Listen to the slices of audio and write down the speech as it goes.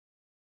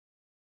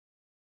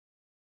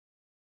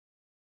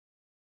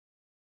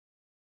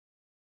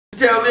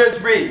tell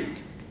Israel,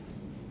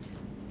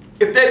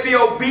 if they be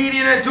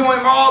obedient unto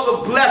him, all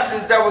the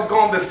blessings that was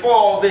going to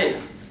befall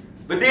them.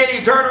 But then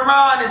he turned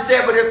around and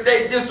said, but if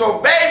they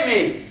disobey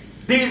me,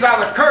 these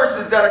are the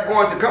curses that are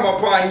going to come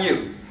upon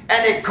you.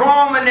 And it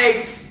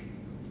culminates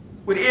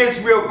with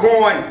Israel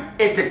going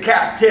into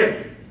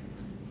captivity.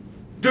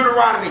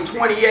 Deuteronomy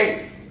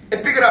 28.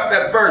 And pick it up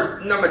at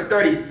verse number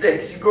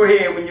 36. You go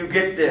ahead when you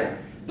get there.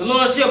 The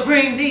Lord shall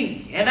bring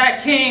thee, and thy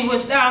king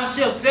which thou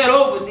shalt set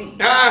over thee,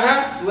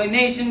 to a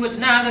nation which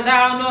neither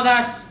thou nor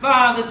thy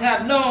fathers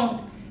have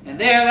known, and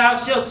there thou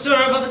shalt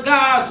serve other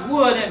gods,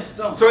 wood and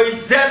stone. So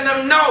he's letting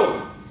them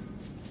know,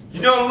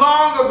 you no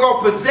longer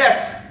go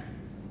possess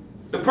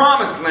the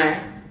promised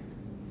land.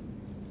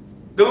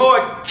 The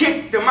Lord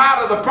kicked them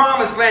out of the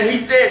promised land. He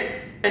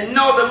said, and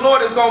know the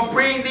Lord is going to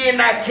bring thee and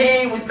thy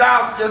king which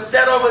thou shalt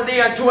set over thee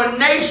unto a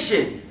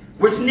nation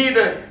which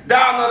neither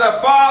thou nor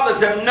thy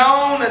fathers have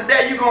known, and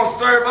there you're going to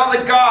serve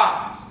other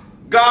gods,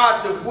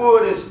 gods of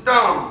wood and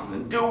stone.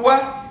 And do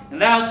what?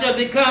 And thou shalt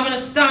become an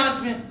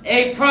astonishment,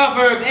 a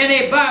proverb, and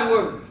a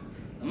byword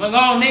among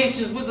all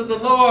nations whither the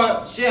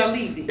Lord shall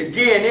lead thee.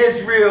 Again,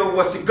 Israel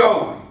was to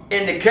go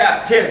into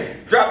captivity.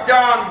 Drop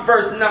down to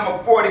verse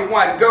number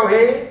 41. Go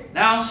ahead.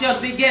 Thou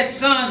shalt beget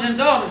sons and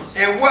daughters.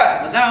 And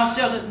what? But thou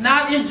shalt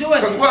not enjoy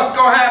them. Because what's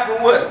going to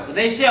happen with them? For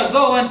they shall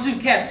go into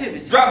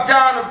captivity. Drop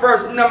down to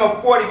verse number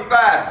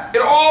 45.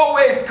 It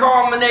always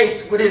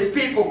culminates with his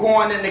people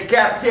going into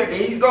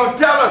captivity. He's going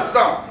to tell us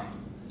something.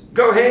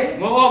 Go ahead.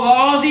 Moreover,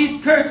 all these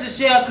curses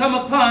shall come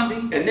upon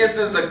thee. And this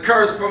is a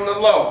curse from the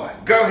Lord.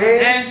 Go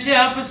ahead. And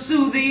shall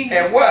pursue thee.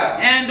 And what?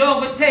 And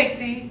overtake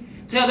thee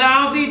till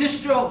thou be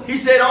destroyed. He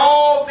said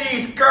all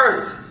these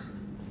curses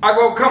are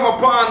going to come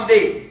upon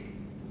thee.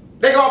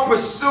 They're going to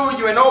pursue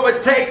you and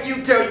overtake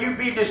you till you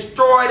be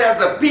destroyed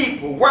as a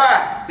people.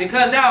 Why?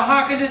 Because thou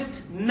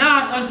hearkenest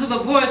not unto the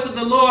voice of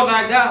the Lord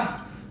thy God,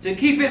 to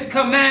keep his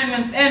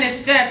commandments and his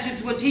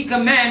statutes which he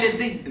commanded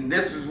thee. And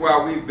this is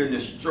why we've been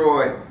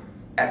destroyed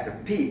as a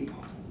people.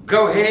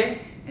 Go ahead.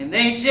 And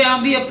they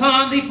shall be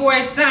upon thee for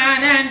a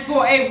sign and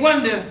for a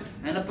wonder,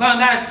 and upon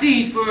thy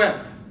seed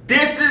forever.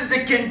 This is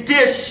the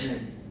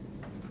condition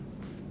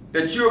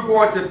that you're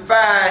going to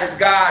find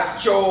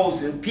God's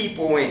chosen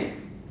people in.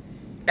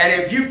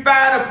 And if you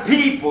find a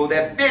people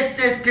that fits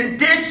this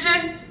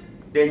condition,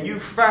 then you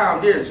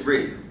found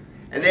Israel.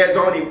 And there's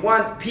only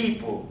one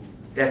people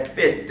that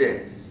fit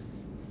this.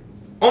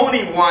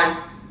 Only one.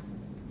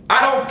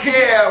 I don't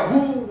care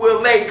who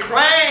will lay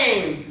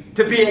claim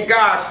to being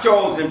God's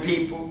chosen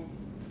people.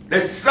 The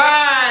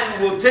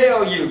sign will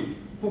tell you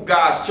who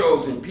God's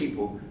chosen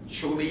people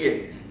truly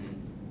is.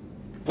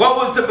 What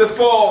was to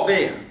befall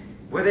them?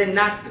 Were they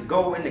not to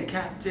go into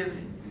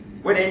captivity?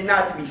 Were they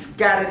not to be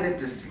scattered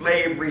into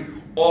slavery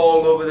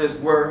all over this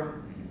world?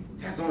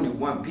 There's only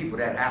one people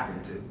that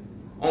happened to.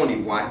 Only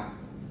one.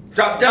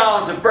 Drop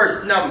down to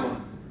verse number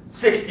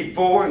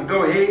 64 and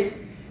go ahead.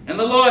 And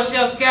the Lord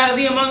shall scatter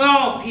thee among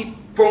all people.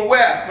 From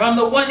where? From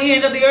the one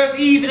end of the earth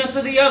even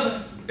unto the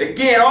other.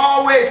 Again,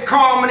 always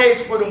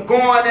culminates with them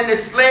going into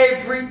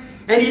slavery.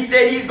 And he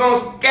said he's going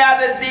to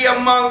scatter thee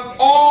among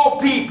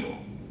all people.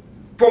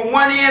 From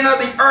one end of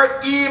the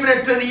earth even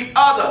into the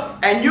other.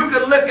 And you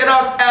can look at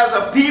us as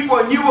a people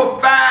and you will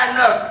find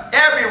us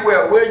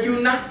everywhere, will you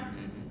not?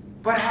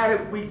 But how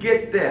did we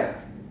get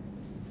there?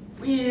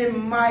 We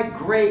didn't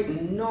migrate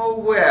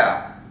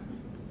nowhere.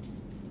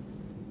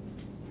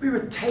 We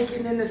were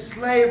taken into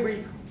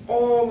slavery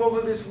all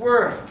over this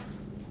world.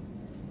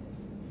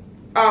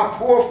 Our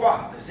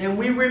forefathers. And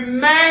we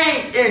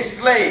remained in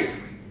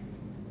slavery.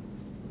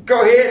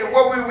 Go ahead, and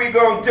what were we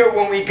going to do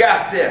when we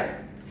got there?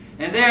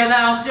 And there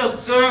thou shalt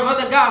serve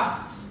other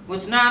gods,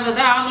 which neither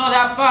thou nor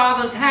thy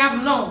fathers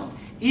have known,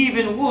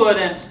 even wood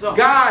and stone.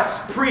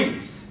 God's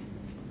priests,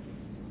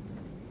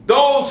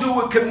 those who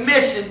were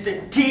commissioned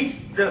to teach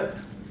the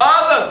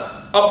others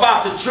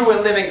about the true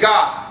and living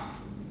God,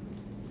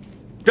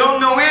 don't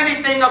know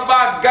anything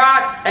about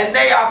God, and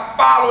they are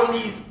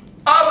following these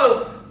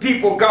other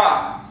people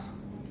gods.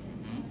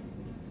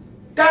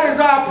 That is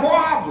our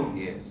problem.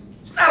 Yes.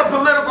 It's not a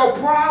political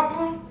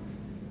problem.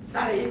 It's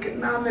not an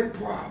economic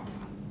problem.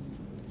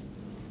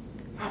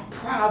 Our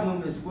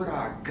problem is with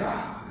our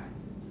God.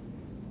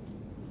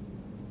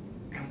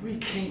 And we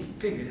can't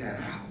figure that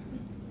out.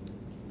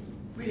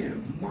 We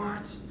didn't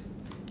march.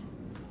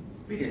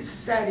 We didn't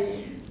sat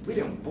in. We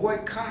didn't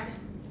boycott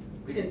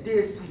it. We didn't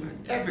did some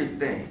of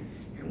everything.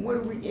 And where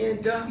do we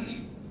end up?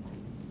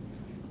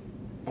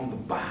 On the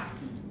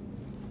bottom.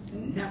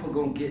 Never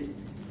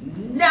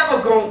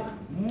gonna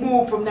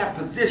move from that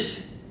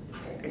position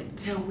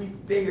until we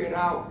figure it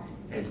out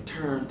and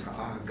turn to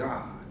our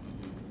God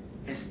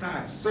and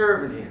start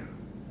serving him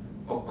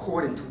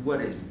according to what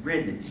is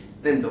written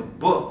in the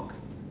book.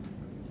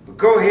 But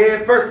go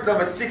ahead, verse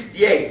number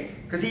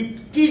 68, because he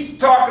keeps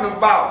talking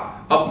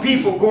about a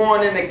people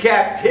going into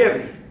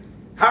captivity.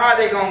 How are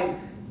they going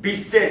to be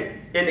sent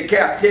into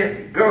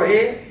captivity? Go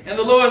ahead. And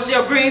the Lord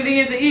shall bring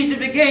thee into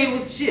Egypt again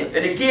with ships.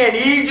 And again,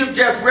 Egypt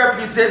just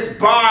represents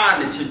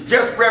bondage. It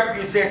just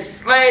represents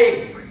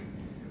slavery.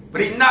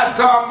 But he's not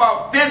talking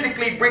about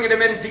physically bringing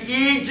them into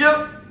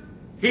Egypt.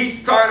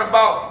 He's talking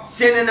about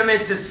sending them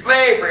into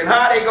slavery and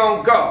how they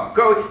going to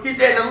go. He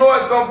said the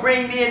Lord's going to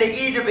bring me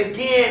into Egypt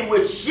again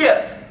with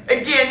ships.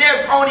 Again,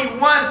 there's only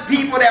one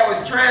people that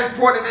was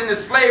transported into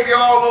slavery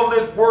all over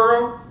this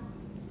world,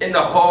 in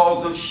the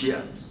hulls of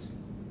ships.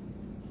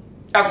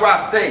 That's why I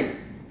say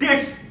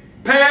this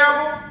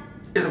parable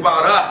is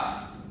about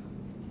us,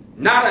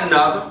 not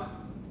another.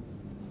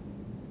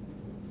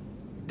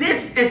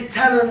 This is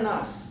telling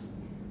us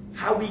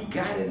how we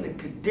got in the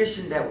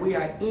condition that we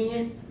are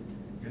in,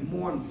 and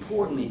more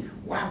importantly,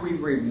 why we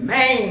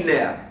remain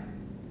there.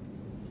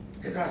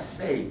 As I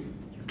say,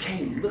 you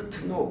can't look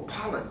to no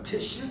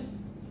politician.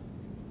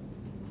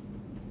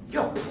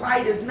 Your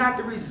plight is not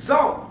the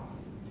result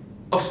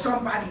of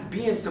somebody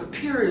being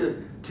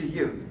superior to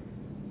you.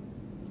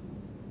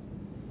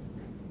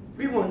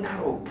 We were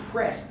not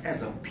oppressed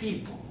as a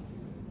people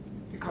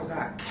because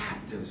our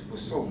captors were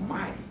so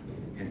mighty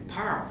and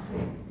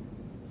powerful.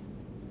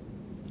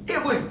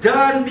 It was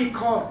done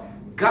because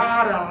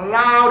God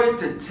allowed it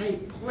to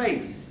take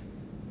place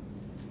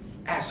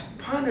as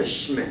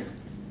punishment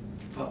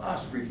for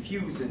us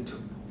refusing to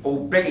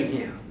obey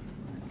him.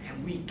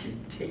 And we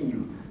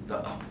continue the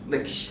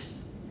affliction.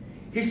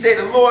 He said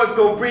the Lord's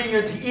going to bring you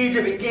into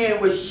Egypt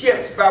again with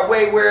ships by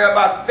way whereof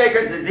I spake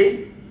unto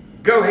thee.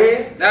 Go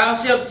ahead. Thou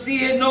shalt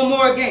see it no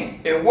more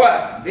again. And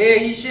what? There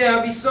ye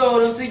shall be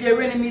sold unto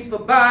your enemies for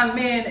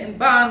bondmen and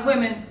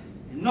bondwomen,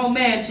 and no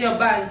man shall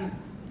buy you.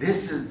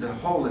 This is the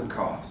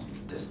Holocaust.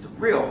 This is the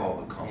real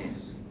Holocaust.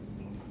 Yes.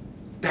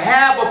 To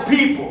have a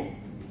people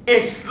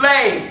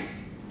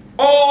enslaved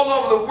all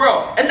over the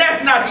world. And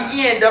that's not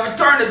the end of it.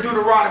 Turn to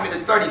Deuteronomy,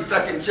 the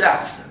 32nd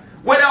chapter.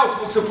 What else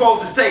was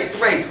supposed to take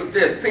place with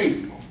this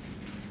people?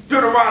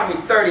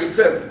 Deuteronomy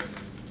 32.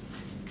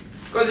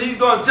 Because he's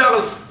going to tell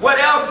us what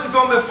else is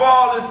going to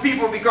befall his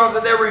people because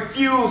of their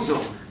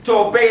refusal to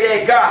obey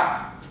their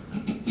God.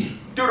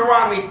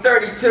 Deuteronomy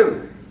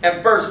 32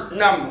 and verse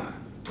number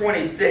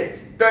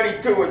 26.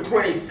 32 and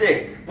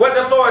 26. What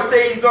the Lord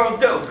say he's going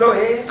to do? Go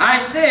ahead. I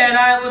said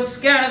I would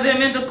scatter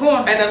them into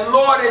corners. And the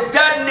Lord has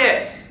done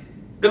this.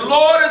 The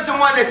Lord is the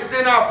one that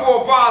sent our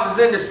forefathers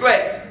into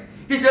slavery.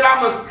 He said,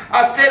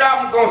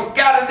 I'm going to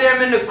scatter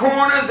them in the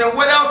corners. And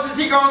what else is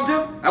he going to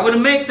do? I would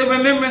make the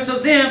remembrance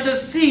of them to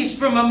cease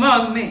from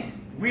among men.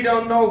 We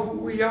don't know who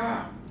we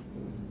are.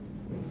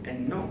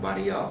 And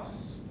nobody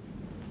else.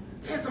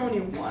 There's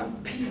only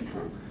one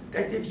people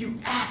that if you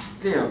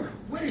ask them,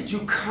 where did you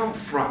come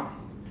from?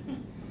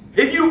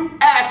 If you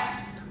ask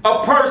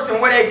a person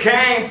where they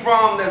came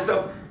from that's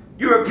of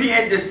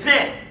European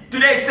descent, do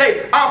they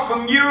say, I'm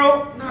from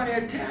Europe? No,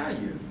 they'll tell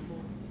you.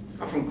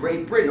 I'm from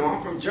Great Britain, or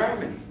I'm from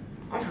Germany.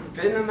 I'm from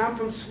Finland, I'm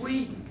from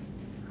Sweden.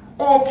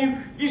 Or if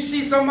you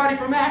see somebody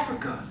from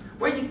Africa,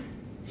 I'm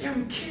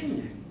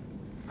Kenyan.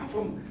 I'm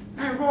from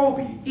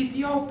Nairobi,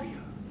 Ethiopia.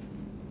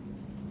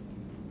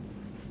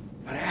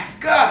 But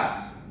ask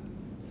us,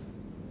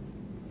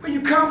 where you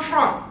come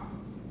from?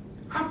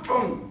 I'm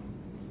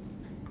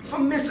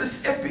from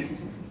Mississippi.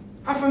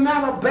 I'm from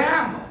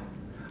Alabama.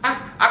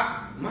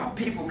 My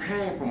people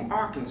came from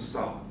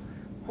Arkansas.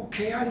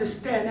 Okay, I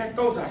understand that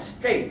those are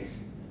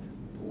states.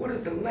 But what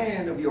is the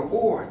land of your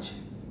origin?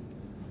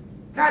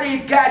 Now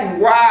they've gotten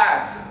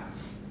wiser.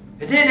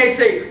 And then they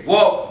say,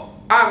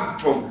 well, I'm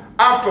from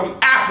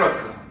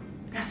Africa.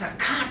 That's a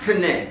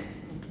continent.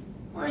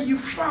 Where are you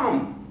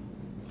from?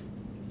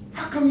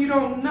 How come you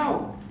don't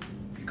know?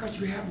 Because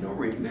you have no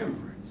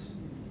remembrance.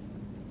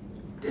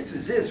 This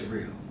is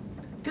Israel.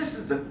 This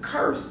is the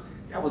curse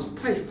that was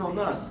placed on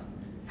us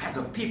as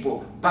a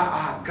people by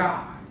our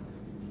God.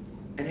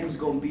 And it was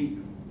going to be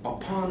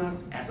upon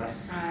us as a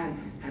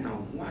sign and a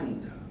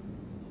wonder.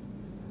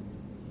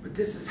 But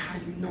this is how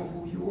you know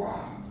who you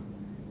are.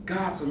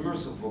 God's a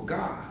merciful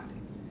God.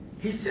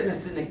 He sent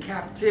us into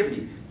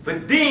captivity.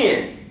 But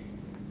then,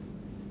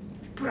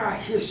 he put our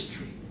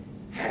history,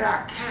 had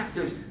our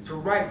captives to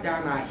write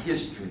down our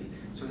history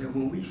so that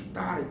when we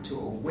started to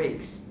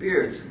awake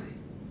spiritually,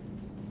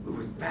 we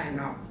would find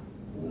out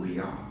who we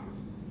are.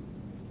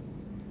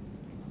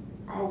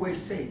 I always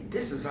say,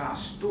 this is our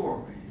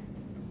story.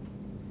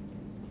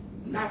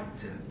 Not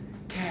to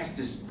cast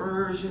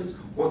dispersions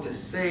or to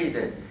say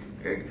that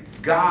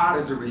God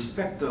is a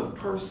respecter of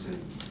person.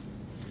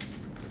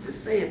 But to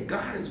say if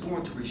God is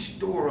going to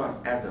restore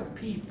us as a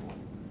people,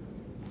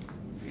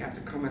 we have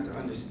to come into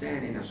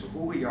understanding as to who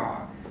we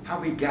are, how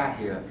we got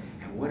here,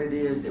 and what it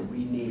is that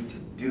we need to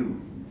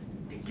do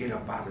to get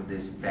up out of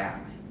this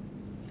valley.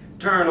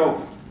 Turn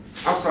over.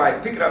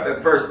 Pick it up at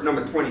verse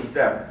number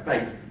 27.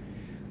 Thank you.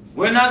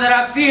 Were not that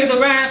I fear the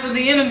wrath of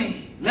the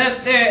enemy,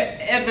 lest their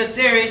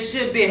adversaries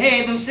should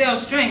behave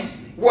themselves strangely.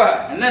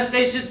 What? Unless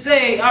they should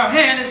say, our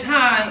hand is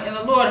high, and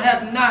the Lord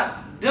hath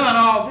not done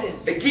all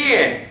this.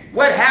 Again,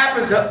 what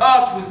happened to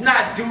us was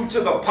not due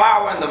to the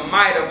power and the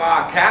might of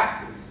our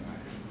captors.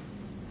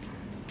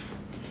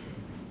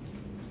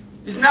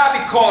 It's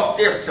not because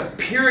they're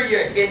superior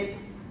in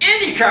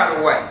any kind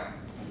of way.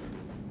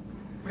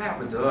 What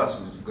happened to us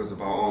was because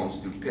of our own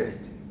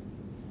stupidity.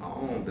 our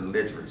own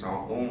belligerence,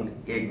 our own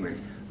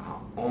ignorance,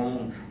 our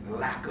own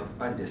lack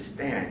of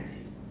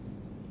understanding,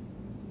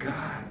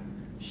 God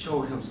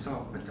showed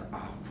himself unto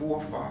our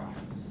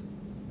forefathers,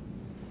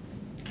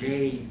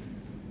 gave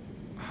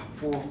our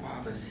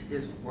forefathers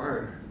his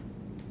word,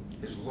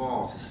 his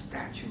laws, his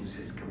statutes,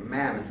 his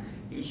commandments.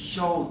 He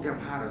showed them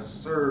how to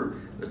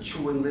serve the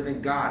true and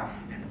living God.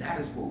 And that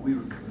is what we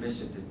were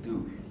commissioned to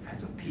do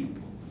as a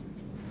people.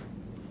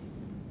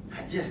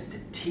 Not just to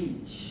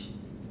teach,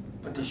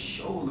 but to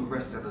show the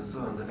rest of the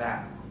sons of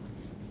Adam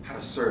how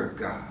to serve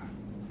God.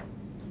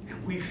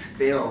 And we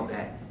failed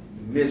that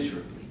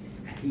miserably.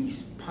 And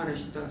he's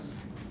punished us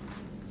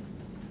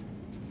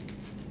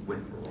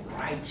with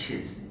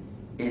righteous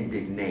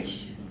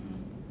indignation.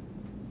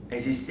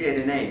 As he said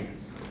in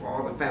Amos, for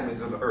all the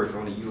families of the earth,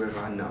 only you have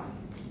I known.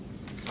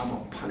 I'm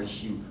going to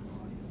punish you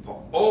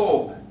for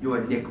all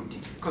your iniquity.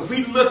 Because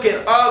we look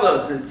at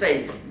others and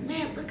say,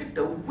 man, look at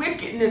the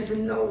wickedness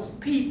in those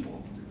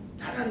people.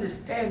 Not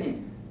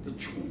understanding the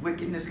true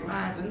wickedness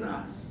lies in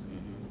us.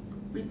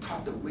 We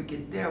taught the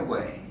wicked their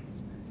ways.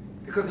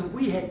 Because if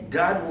we had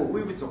done what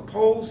we were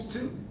supposed to,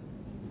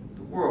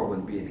 the world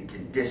wouldn't be in the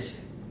condition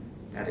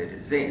that it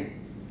is in.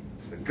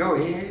 But go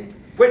ahead.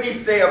 What did he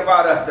say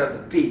about us as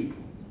a people?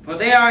 For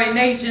they are a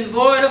nation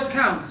void of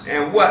counsel.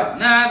 And what?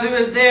 Neither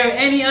is there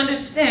any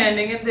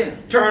understanding in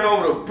them. Turn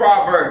over to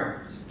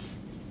Proverbs.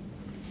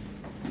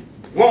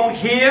 Won't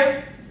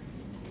hear,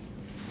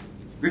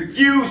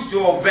 refuse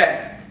to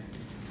obey,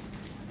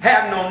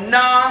 have no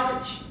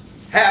knowledge,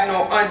 have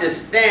no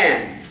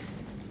understanding.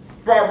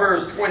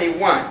 Proverbs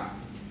 21.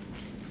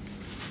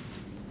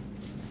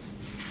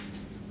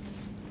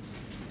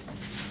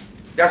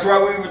 That's why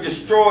we were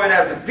destroyed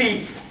as a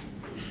people.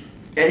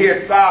 And here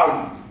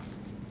Solomon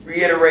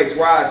reiterates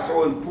why it's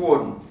so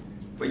important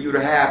for you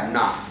to have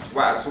knowledge,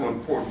 why it's so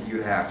important for you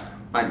to have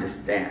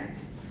understanding.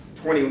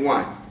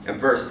 21 and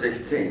verse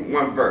 16.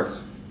 One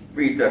verse.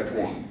 Read that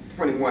for me.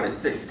 21 and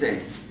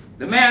 16.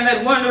 The man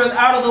that wandereth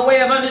out of the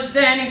way of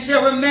understanding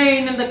shall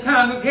remain in the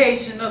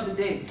congregation of the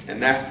dead.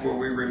 And that's where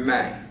we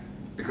remain,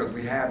 because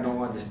we have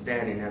no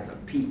understanding as a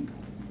people.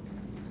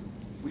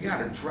 We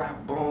are the dry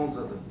bones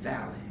of the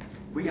valley.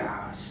 We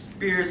are a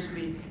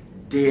spiritually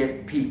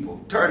dead people.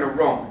 Turn to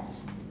Romans,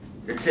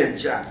 the 10th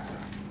chapter.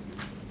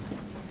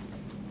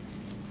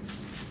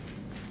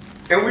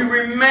 And we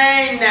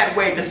remain that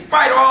way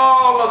despite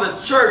all of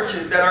the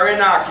churches that are in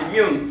our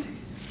communities.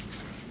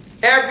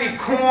 Every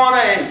corner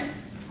and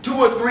 2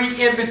 or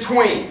 3 in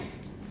between.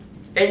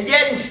 And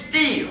yet and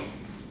still,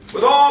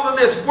 with all of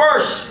this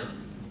worship,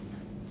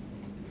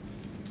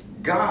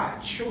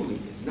 God truly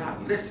is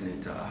not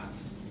listening to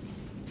us.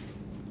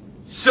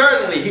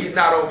 Certainly he's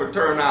not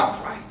overturned our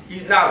plight.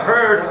 He's not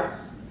heard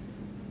us.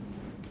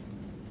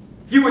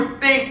 You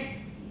would think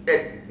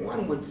that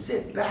one would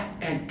sit back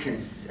and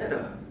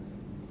consider,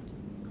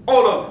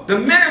 oh, the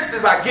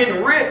ministers are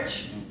getting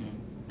rich,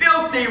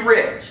 filthy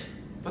rich,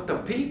 but the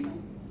people,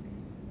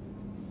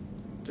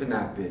 they're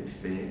not being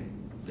fed.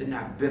 They're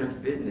not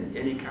benefiting in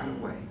any kind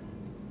of way.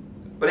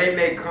 But they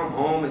may come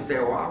home and say,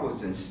 oh, I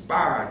was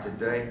inspired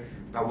today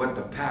by what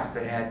the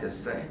pastor had to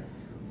say.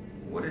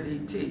 What did he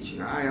teach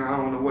you? I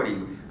don't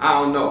know I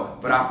don't know,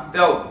 but I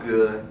felt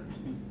good.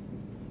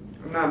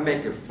 I'm not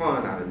making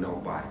fun out of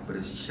nobody, but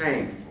it's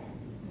shameful.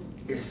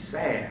 It's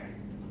sad.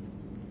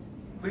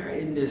 We're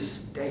in this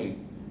state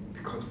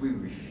because we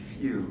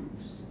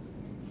refuse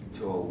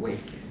to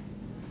awaken.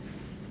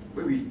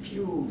 We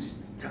refuse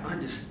to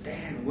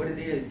understand what it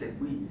is that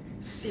we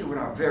see with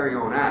our very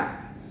own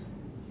eyes.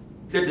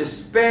 The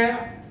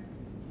despair,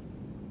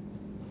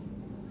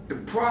 the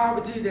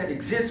poverty that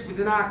exists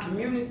within our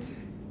community,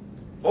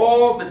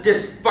 all the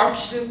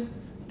dysfunction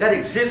that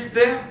exists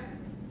there,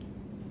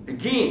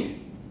 again,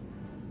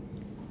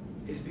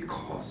 is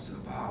because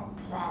of our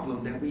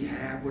problem that we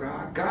have with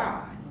our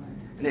God.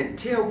 And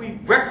until we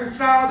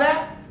reconcile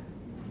that,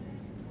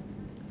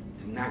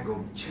 it's not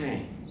going to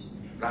change.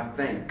 But I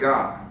thank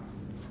God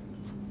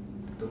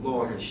that the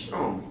Lord has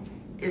shown me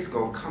it's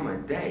going to come a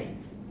day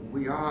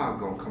when we are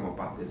going to come up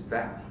out this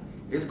valley.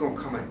 It's going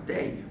to come a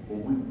day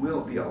when we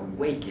will be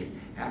awakened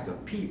as a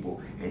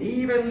people. And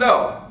even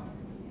though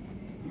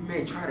you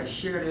may try to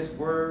share this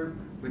word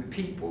with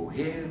people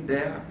here and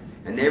there,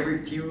 and they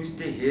refuse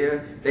to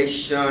hear, they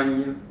shun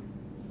you,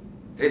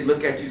 they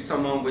look at you,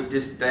 someone with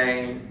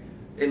disdain,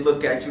 they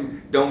look at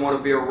you, don't want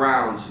to be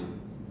around you.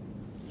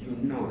 You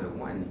know that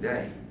one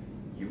day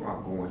you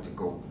are going to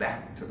go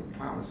back to the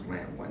promised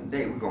land. One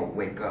day we're going to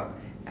wake up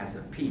as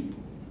a people.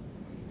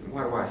 And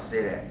why do I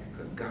say that?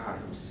 Because God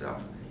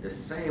himself, the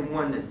same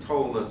one that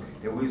told us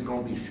that we was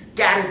going to be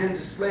scattered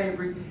into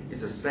slavery,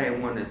 is the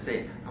same one that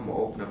said, I'm going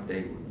to open up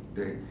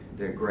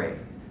their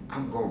graves.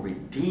 I'm going to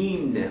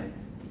redeem them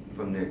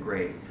from their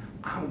graves.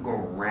 I'm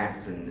going to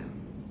ransom them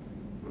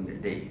from the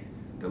dead.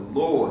 The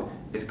Lord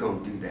is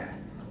going to do that.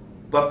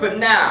 But for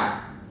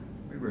now,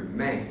 we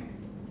remain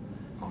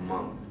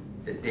among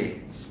the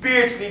dead.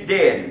 Spiritually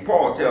dead, and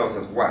Paul tells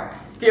us why.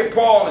 Here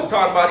Paul is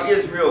talking about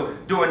Israel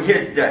during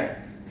his day.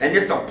 And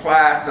this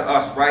applies to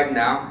us right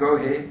now. Go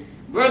ahead.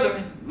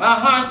 Brethren, My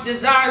heart's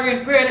desire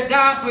and prayer to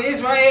God for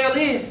Israel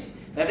is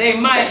that they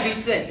might be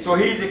saved. So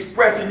he's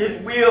expressing his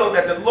will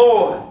that the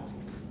Lord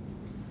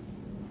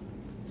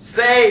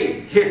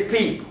save his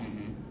people.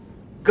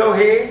 Go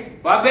ahead.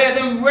 For I bear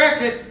them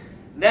record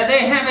that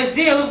they have a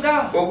zeal of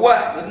God. But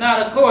what? But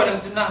not according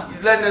to knowledge.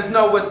 He's letting us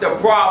know what the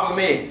problem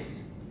is.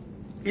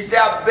 He said,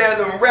 I bear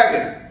them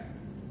record.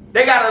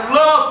 They got a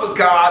love for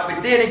God,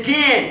 but then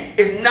again,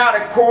 it's not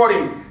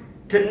according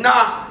to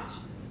knowledge.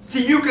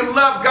 See, you can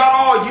love God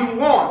all you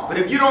want, but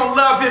if you don't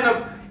love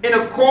him in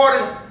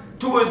accordance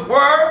to his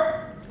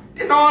word,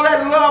 then all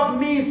that love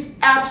means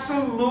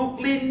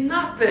absolutely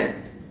nothing.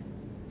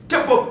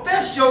 To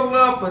profess your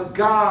love for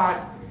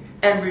God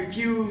and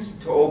refuse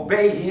to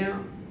obey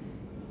him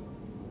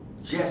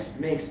just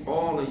makes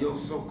all of your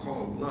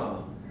so-called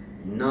love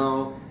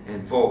null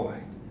and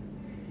void.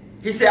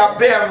 He said, I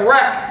bear them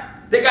record.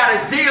 They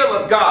got a zeal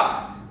of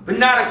God, but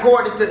not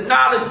according to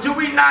knowledge. Do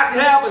we not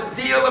have a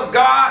zeal of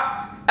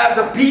God as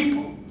a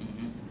people?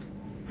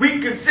 We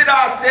consider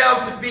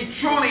ourselves to be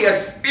truly a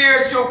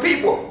spiritual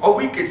people, or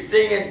we can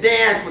sing and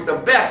dance with the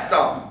best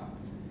of them.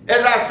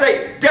 As I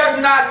say, does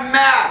not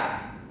matter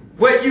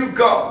where you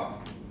go.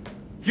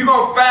 You're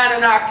going to find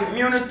in our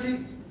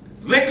communities,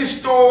 liquor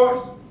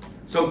stores,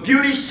 some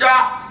beauty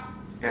shops,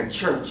 and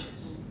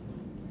churches.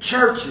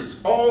 Churches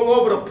all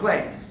over the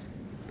place.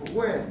 But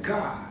where is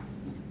God?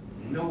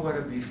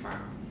 Nowhere to be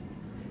found.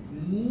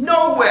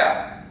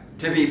 Nowhere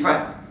to be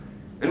found.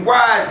 And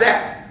why is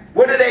that?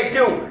 What are they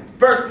doing?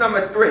 Verse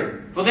number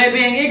 3. For they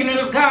being ignorant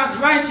of God's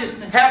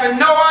righteousness. Having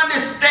no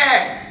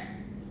understanding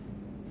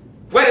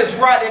what is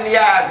right in the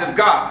eyes of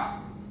God.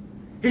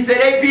 He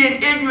said they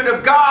being ignorant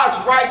of God's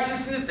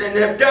righteousness and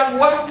have done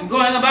what? And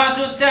going about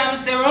to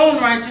establish their own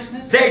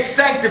righteousness. They've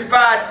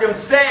sanctified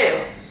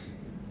themselves,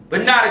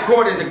 but not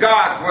according to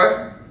God's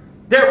word.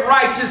 They're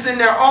righteous in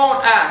their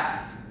own eyes.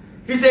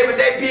 He said, but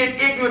they being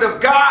ignorant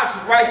of God's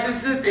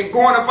righteousness and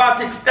going about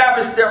to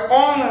establish their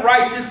own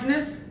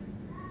righteousness,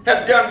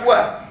 have done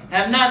what?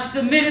 Have not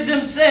submitted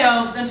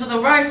themselves unto the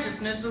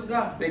righteousness of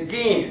God.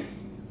 Again,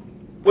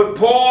 what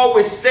Paul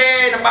was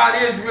saying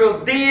about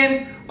Israel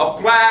then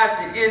applies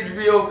to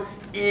Israel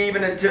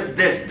even until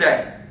this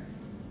day.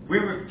 We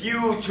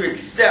refuse to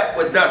accept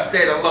what thus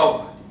said the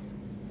Lord.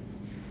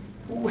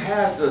 Who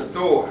has the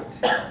authority?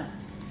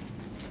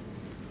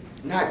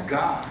 Not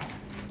God.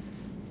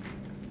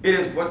 It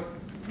is what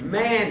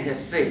man has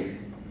said.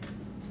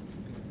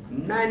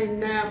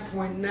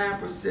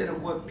 99.9%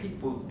 of what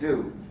people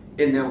do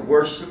in their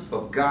worship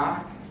of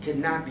God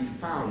cannot be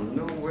found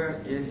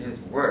nowhere in his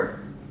word.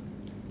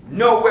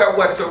 Nowhere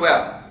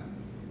whatsoever.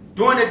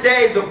 During the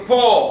days of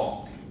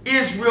Paul,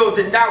 Israel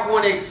did not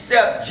want to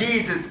accept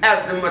Jesus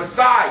as the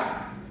Messiah.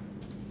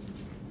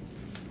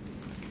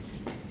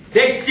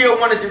 They still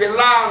wanted to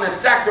rely on the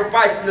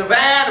sacrificing of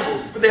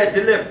animals for their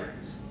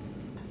deliverance.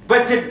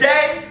 But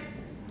today,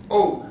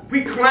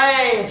 we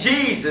claim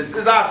Jesus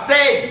as our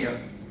Savior,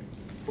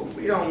 but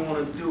we don't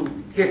want to do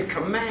his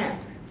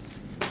commandments.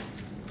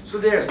 So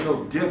there's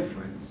no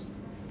difference.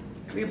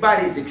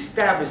 Everybody's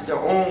established their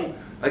own,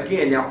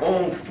 again, their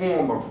own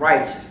form of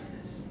righteousness.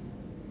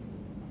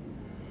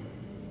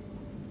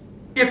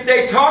 If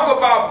they talk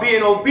about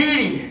being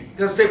obedient,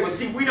 they'll say, well,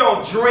 see, we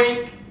don't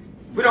drink,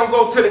 we don't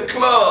go to the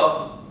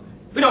club,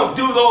 we don't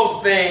do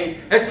those things.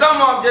 And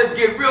some of them just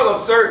get real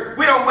absurd.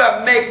 We don't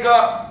wear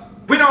makeup,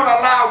 we don't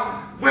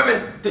allow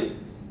women to,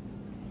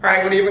 I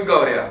ain't gonna even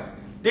go there.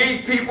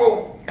 These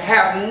people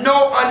have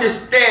no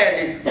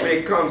understanding when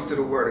it comes to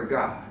the word of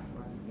God.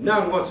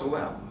 None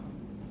whatsoever.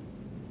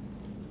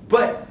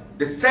 But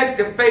the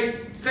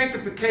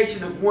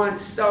sanctification of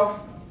oneself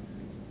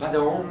by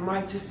their own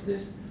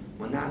righteousness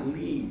will not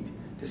lead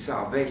to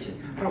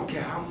salvation. I don't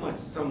care how much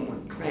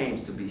someone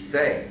claims to be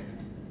saved.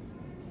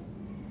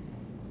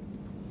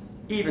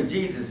 Even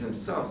Jesus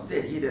himself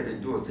said, he that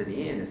endures to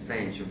the end, the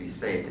same shall be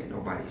saved. Ain't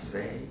nobody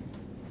saved.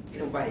 Ain't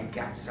nobody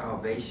got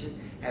salvation.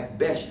 At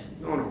best,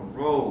 you're on a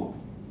road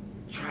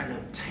trying to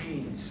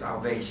obtain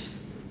salvation.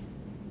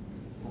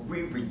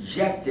 We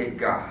rejected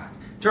God.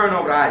 Turn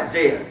over to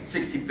Isaiah,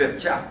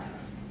 65th chapter.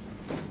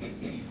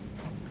 And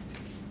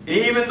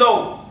even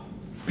though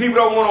people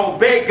don't want to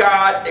obey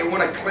God, they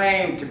want to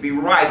claim to be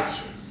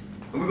righteous.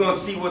 And we're going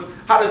to see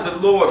how does the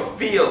Lord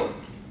feel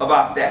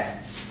about that.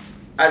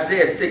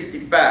 Isaiah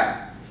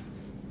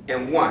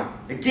 65:1.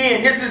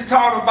 Again, this is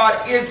talking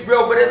about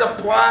Israel, but it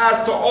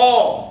applies to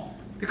all,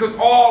 because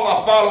all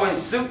are following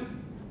suit.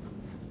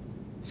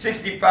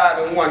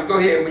 65:1. Go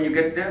ahead when you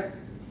get there.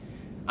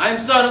 I am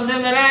sought of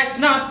them that asked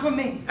not for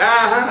me.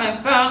 I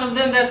am found of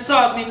them that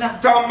sought me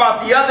not. Talking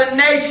about the other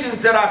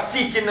nations that are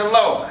seeking the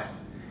Lord.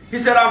 He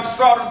said, I'm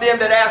sought of them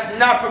that asked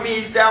not for me.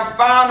 He said, I'm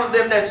found of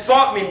them that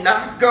sought me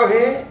not. Go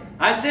ahead.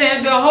 I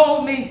said,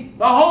 behold me,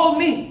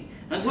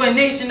 unto a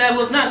nation that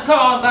was not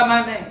called by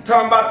my name.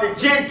 Talking about the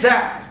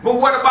Gentiles. But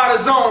what about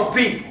his own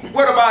people?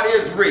 What about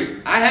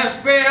Israel? I have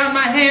spread out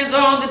my hands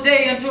all the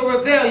day unto a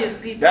rebellious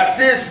people. That's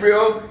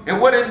Israel. And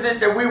what is it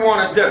that we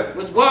want to do?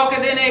 Which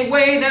walketh in a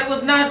way that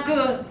was not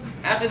good,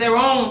 after their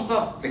own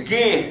thoughts.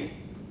 Again,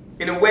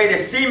 in a way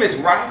that seemeth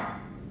right,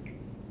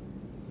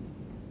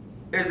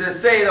 As they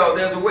say, though,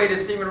 there's a way that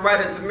seemeth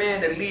right unto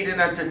man that leadeth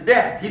unto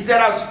death. He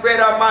said, I've spread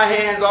out my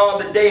hands all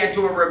the day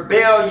unto a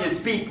rebellious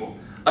people,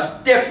 a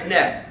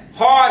stiff-necked,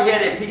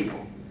 hard-headed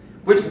people,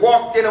 which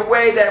walked in a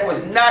way that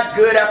was not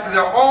good after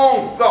their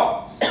own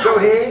thoughts. Go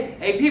ahead.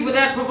 A people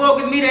that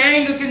provoketh me to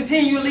anger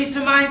continually to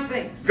my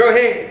face. Go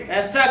ahead.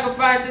 That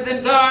sacrificeth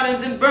in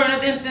gardens and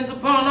burneth incense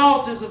upon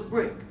altars of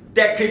brick.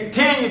 That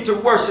continue to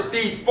worship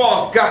these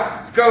false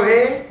gods. Go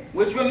ahead.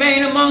 Which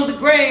remain among the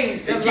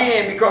graves.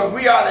 Again, because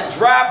we are the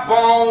dry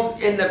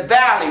bones in the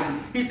valley.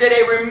 He said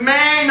they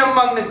remain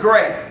among the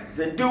graves.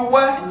 And do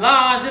what?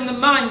 Lodge in the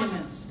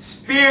monuments.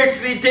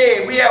 Spiritually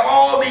dead. We have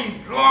all these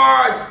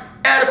large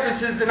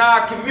edifices in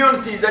our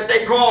communities that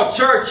they call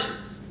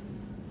churches.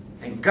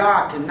 And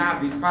God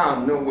cannot be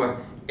found nowhere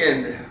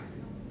in there.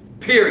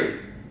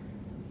 Period.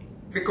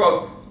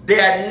 Because they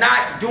are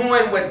not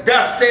doing what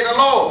thus say the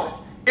Lord.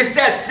 It's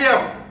that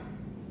simple.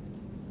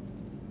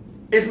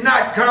 It's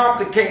not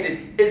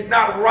complicated. It's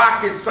not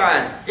rocket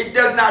science. It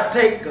does not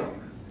take a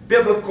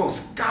biblical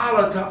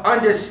scholar to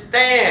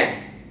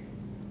understand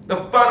the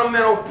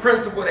fundamental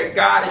principle that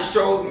God has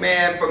showed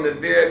man from the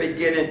very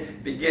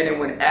beginning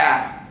when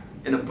Adam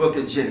in the book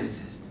of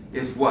Genesis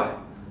is what?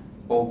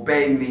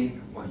 Obey me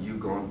or you're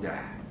going to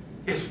die.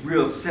 It's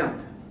real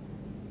simple.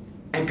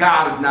 And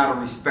God is not a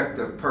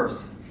respecter of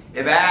person.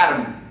 If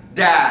Adam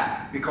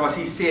died because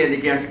he sinned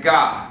against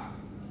God,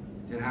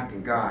 then how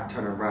can God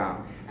turn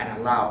around and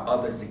allow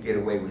others to get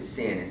away with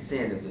sin? And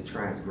sin is the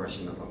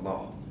transgression of the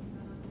law.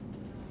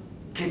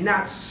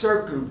 Cannot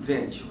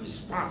circumvent your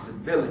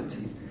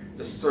responsibilities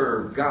to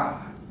serve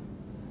God.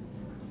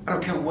 I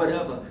don't care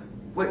whatever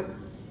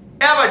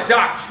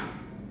doctrine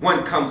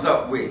one comes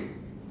up with.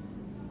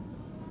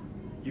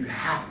 You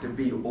have to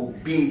be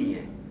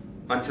obedient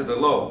unto the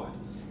Lord.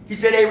 He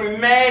said they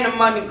remain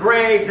among the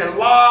graves and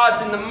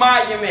lodge in the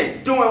monuments.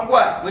 Doing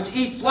what? Which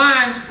eat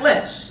swine's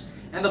flesh.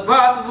 And the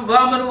broth of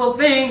abominable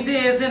things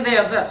is in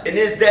their vessels. And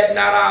is that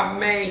not our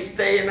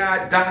mainstay in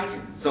our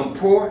diet? Some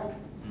pork?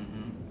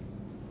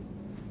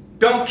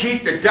 Don't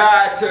keep the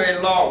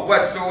dietary law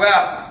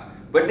whatsoever.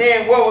 But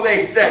then what will they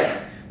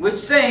say? Which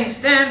saying,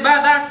 stand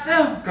by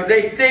thyself. Because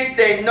they think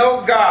they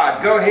know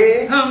God. Go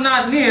ahead. Come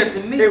not near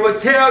to me. They will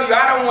tell you,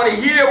 I don't want to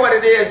hear what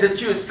it is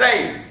that you're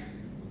saying.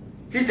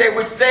 He said,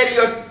 which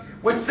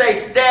say,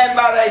 stand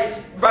by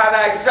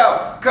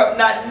thyself, come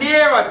not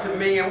near unto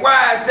me. And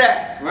why is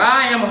that? For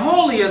I am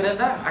holier than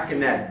thou. How can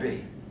that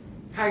be?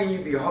 How can you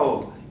be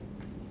holy?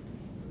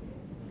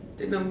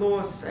 Didn't the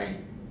Lord say,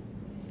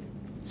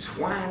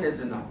 swine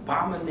is an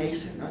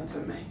abomination unto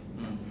me?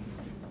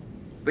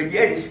 But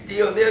yet and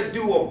still they'll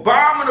do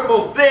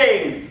abominable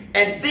things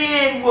and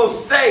then will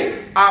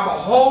say, I'm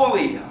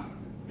holier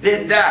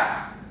than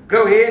thou.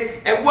 Go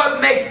ahead. And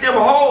what makes them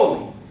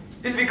holy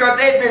is because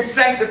they've been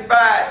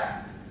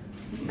sanctified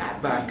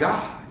not by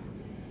God,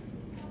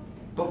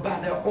 but by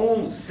their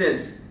own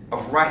sense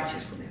of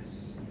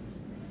righteousness.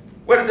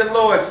 What did the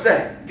Lord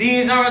say?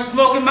 These are a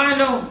smoke in my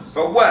nose.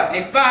 For what?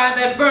 A fire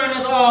that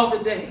burneth all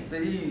the day. So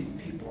these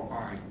people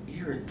are an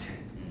irritant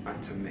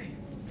unto me.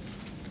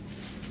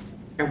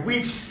 And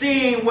we've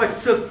seen what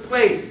took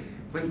place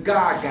when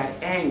God got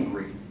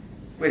angry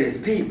with his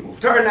people.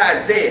 Turn to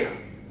Isaiah,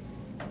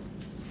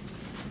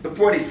 the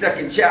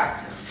 42nd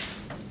chapter.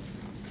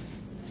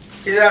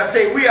 As I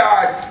say, we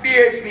are a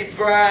spiritually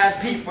blind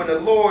people, and the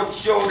Lord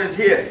showed us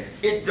here,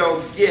 it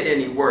don't get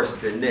any worse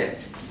than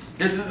this.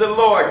 This is the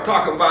Lord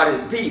talking about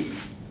his people.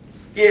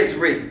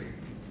 Israel.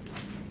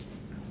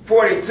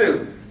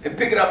 42. And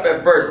pick it up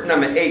at verse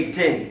number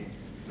 18.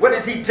 What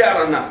is he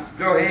telling us?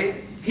 Go ahead.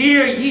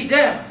 Hear ye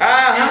deaf,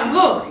 and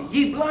look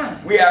ye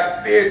blind. We are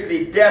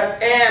spiritually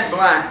deaf and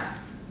blind.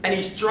 And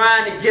he's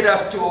trying to get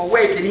us to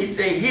awaken. He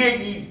said, hear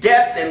ye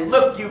deaf and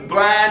look you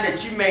blind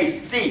that you may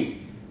see.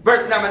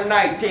 Verse number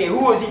 19.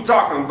 Who is he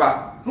talking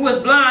about? Who is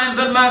blind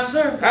but my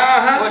servant,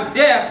 or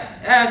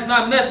deaf as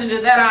my messenger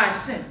that I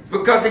sent.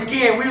 Because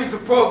again, we were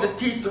supposed to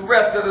teach the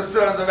rest of the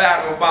sons of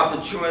Adam about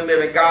the true and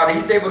living God.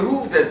 And he said, but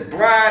who's as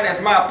blind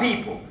as my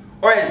people,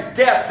 or as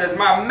deaf as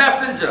my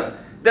messenger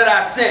that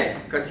I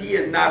sent? Because he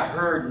has not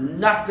heard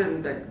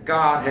nothing that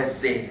God has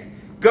said.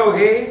 Go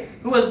ahead.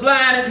 Who is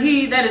blind as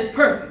he that is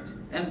perfect,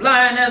 and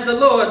blind as the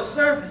Lord's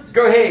servant.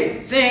 Go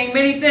ahead. Saying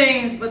many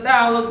things, but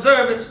thou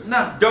observest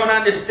not. Don't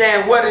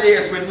understand what it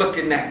is we're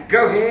looking at.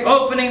 Go ahead.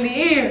 Opening the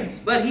ears,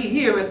 but he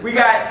heareth. We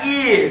got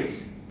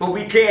ears, but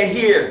we can't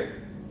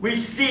hear. We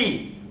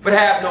see, but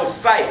have no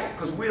sight,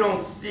 because we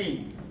don't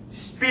see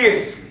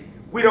spiritually.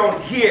 We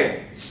don't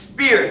hear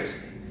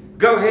spiritually.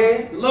 Go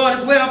ahead. The Lord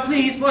is well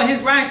pleased for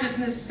his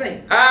righteousness'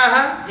 sake.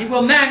 He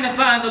will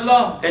magnify the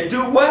law. And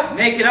do what?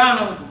 Make it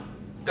honorable.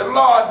 The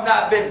law has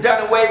not been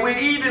done away with.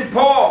 Even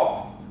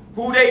Paul,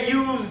 who they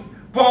used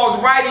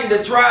Paul's writing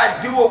to try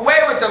and do away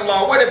with the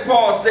law. What did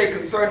Paul say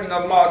concerning the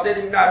law? Did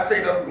he not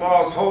say the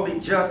law is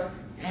holy, just,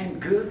 and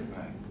good?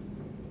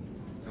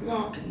 The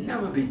law can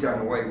never be done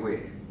away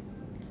with.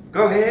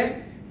 Go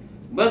ahead.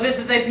 But this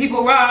is a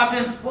people robbed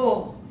and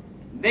spoiled.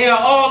 They are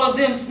all of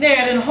them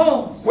snared in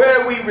holes.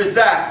 Where we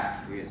reside.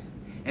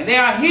 and they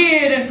are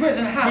hid in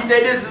prison houses. He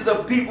said this is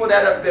the people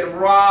that have been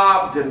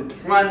robbed and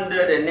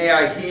plundered, and they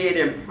are hid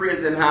in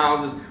prison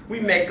houses. We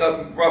make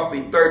up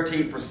roughly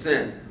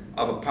 13%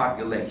 of the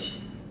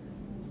population.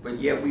 But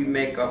yet we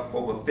make up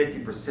over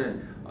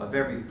 50% of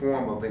every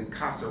form of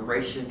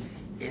incarceration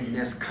in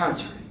this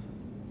country.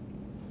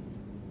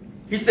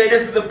 He said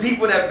this is the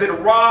people that have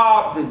been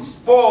robbed and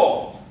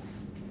spoiled.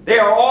 They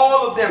are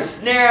all of them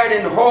snared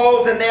in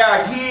holes, and they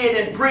are hid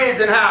in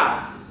prison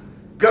houses.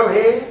 Go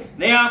ahead.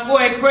 They are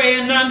for a prey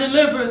and none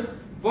delivereth,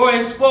 for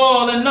a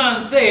spoil and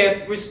none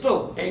saith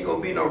restore. Ain't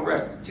gonna be no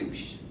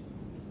restitution.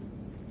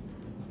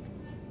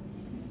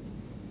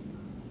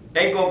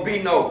 Ain't gonna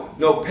be no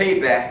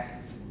payback.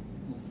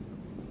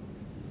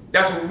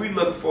 That's what we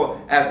look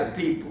for as a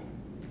people.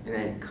 It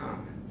ain't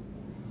coming.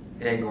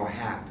 It ain't gonna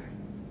happen.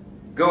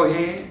 Go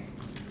ahead.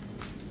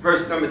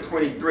 Verse number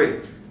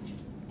 23.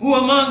 Who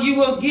among you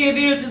will give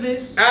ear to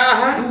this? Who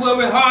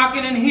will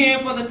hearken and hear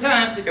for the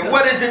time to come? And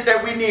what is it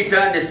that we need to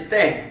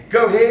understand?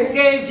 Go ahead. Who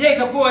gave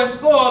Jacob for a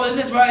spoil and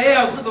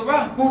Israel to the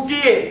robbers? Who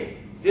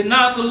did? Did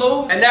not the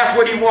Lord? And that's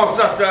what he wants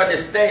us to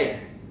understand.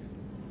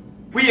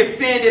 We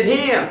offended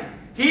him.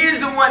 He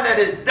is the one that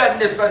has done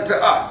this unto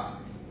us.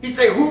 He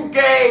said, who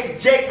gave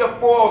Jacob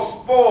for a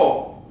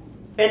spoil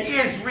and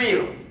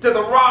Israel to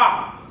the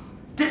robbers?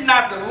 Did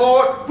not the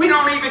Lord? We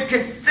don't even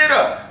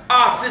consider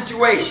our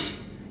situation.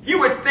 You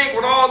would think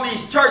with all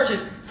these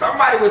churches,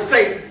 somebody would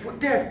say, well,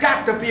 there's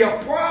got to be a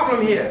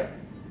problem here.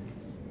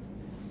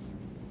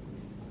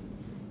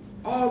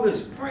 All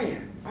this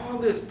praying, all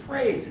this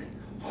praising,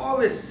 all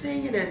this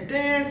singing and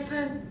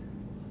dancing,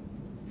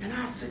 and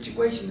our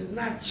situation has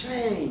not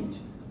changed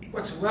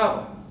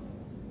whatsoever.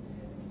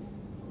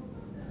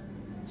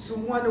 So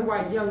wonder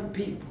why young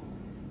people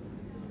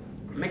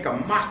make a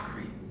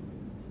mockery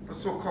of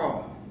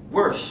so-called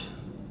worship.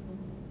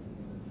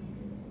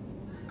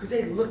 Because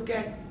they look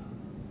at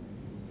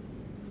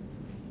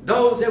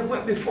those that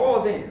went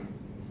before them.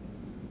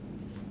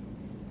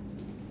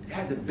 It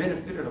hasn't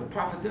benefited or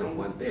profited them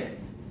one bit.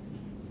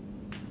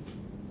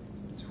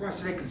 So why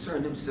should they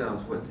concern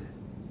themselves with it?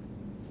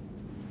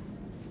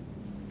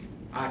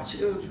 Our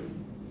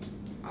children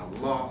are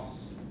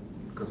lost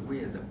because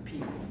we as a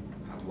people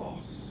are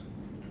lost.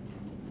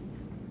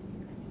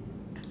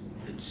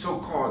 The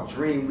so-called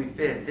dream we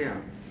fed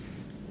them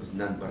was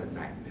nothing but a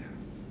nightmare.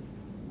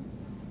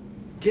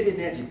 Get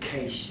an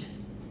education.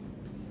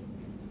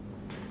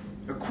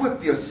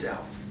 Equip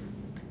yourself,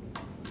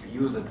 and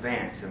you will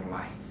advance in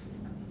life.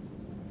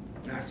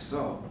 Not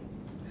so.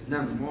 There's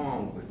nothing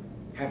wrong with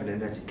having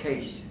an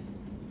education.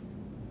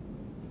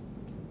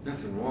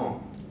 Nothing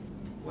wrong.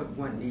 What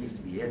one needs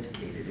to be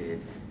educated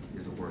in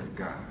is the Word of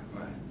God.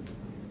 Right.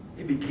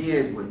 It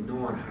begins with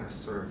knowing how to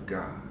serve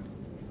God.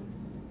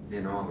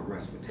 Then all the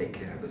rest will take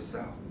care of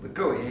itself. But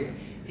go ahead.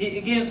 He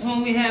against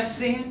whom we have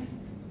sinned,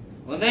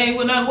 when they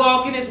would not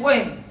walk in his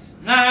ways,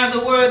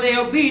 neither were they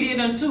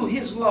obedient unto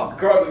his law.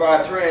 Because of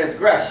our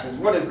transgressions,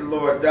 what has the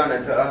Lord done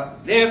unto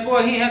us?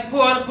 Therefore he hath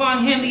poured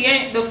upon him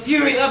the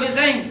fury of his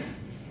anger,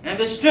 and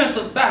the strength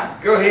of battle.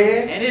 Go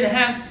ahead. And it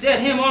hath set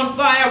him on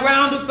fire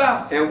round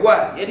about. And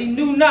what? Yet he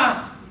knew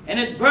not, and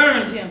it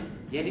burned him,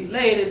 yet he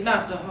laid it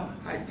not to heart.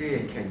 How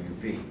dead can you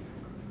be?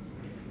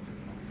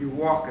 You're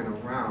walking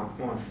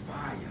around on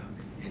fire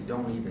and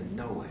don't even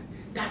know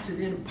it. That's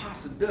an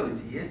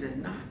impossibility, is it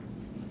not?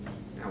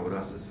 Now with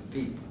us as a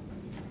people,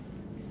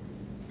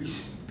 we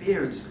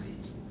spiritually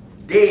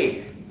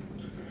dead.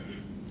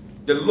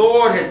 The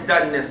Lord has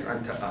done this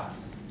unto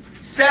us.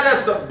 Set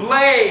us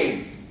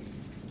ablaze.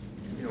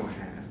 You don't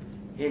have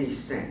any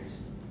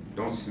sense.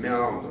 Don't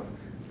smell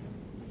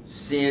the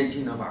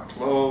singeing of our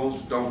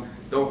clothes.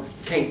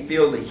 Can't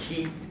feel the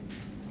heat.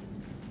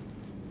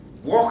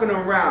 Walking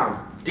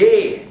around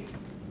dead,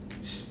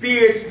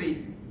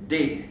 spiritually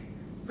dead.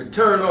 But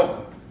turn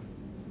over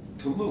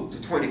to Luke, the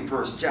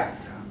 21st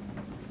chapter.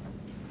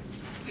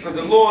 Because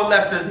the Lord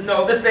lets us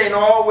know this ain't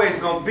always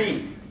going to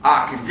be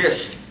our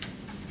condition.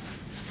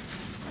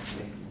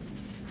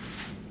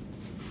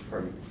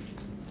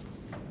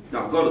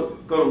 No, go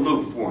to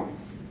Luke for me.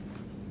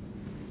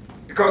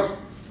 Because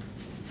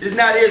it's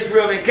not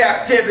Israel in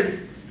captivity.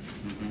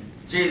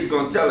 Jesus is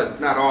going to tell us it's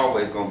not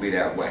always going to be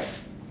that way.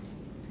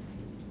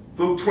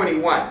 Luke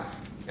 21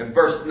 and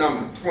verse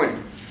number 20.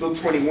 Luke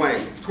 21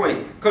 and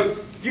 20. Because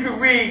you can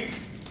read,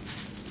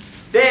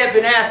 they had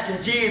been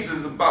asking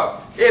Jesus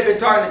about, they had been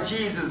talking to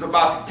Jesus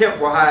about the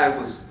temple,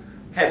 how it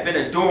had been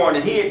adorned,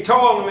 and he had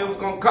told them it was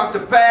going to come to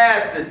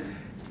pass, and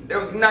there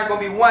was not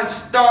going to be one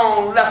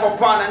stone left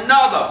upon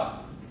another.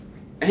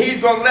 And he's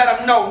going to let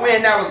them know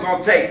when that was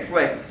going to take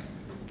place.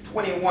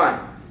 21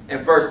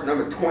 and verse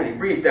number 20.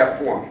 Read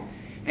that for me.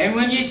 And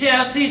when ye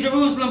shall see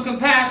Jerusalem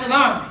compassed with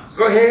armies,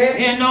 go ahead.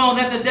 And know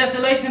that the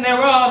desolation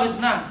thereof is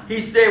nigh. He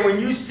said, when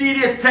you see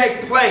this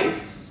take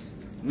place,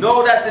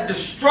 know that the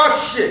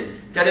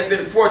destruction that has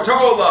been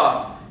foretold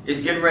of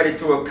is getting ready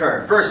to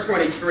occur. Verse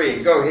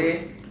 23. Go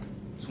ahead.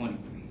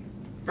 23.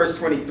 Verse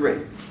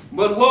 23.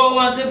 But woe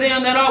unto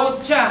them that are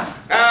with child,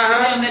 to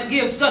them that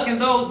give suck in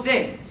those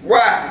days.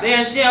 Why?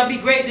 There shall be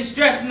great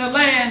distress in the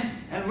land,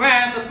 and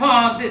wrath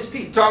upon this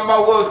people. Talking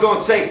about what was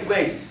going to take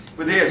place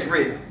with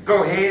Israel.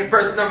 Go ahead.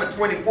 Verse number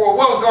 24.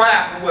 What was going to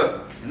happen with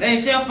them? And they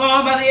shall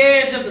fall by the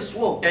edge of the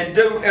sword.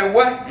 And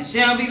what? And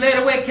shall be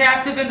led away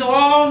captive into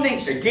all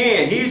nations.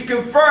 Again, he's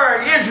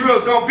confirmed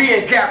Israel's going to be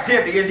in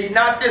captivity. Is he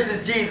not? This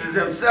is Jesus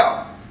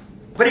himself.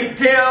 But he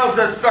tells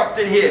us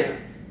something here.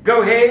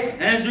 Go ahead.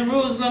 And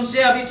Jerusalem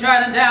shall be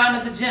trodden down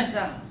of the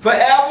Gentiles.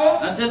 Forever.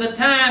 Until the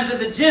times of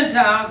the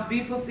Gentiles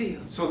be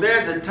fulfilled. So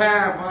there's a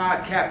time for our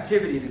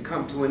captivity to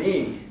come to an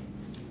end.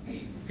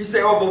 He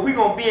said, oh, but we're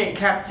going to be in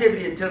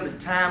captivity until the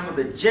time of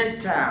the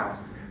Gentiles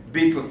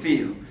be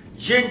fulfilled.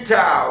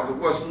 Gentiles are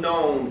what's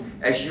known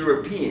as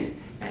European.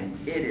 And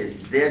it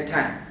is their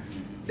time.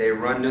 They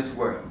run this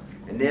world.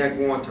 And they're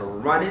going to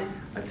run it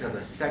until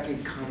the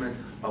second coming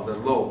of the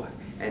Lord.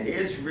 And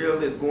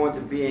Israel is going to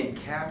be in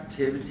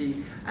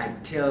captivity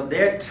until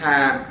their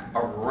time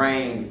of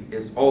reign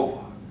is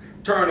over.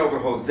 Turn over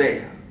to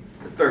Hosea,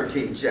 the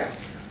 13th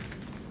chapter.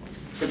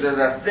 Because as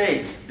I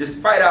say,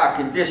 despite our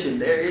condition,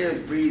 there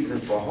is reason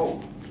for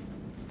hope.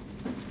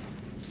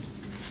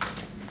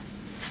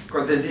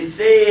 Because as he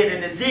said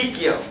in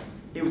Ezekiel,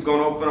 he was going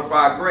to open up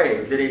our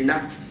graves, did he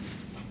not?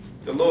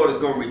 The Lord is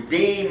going to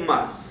redeem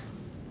us.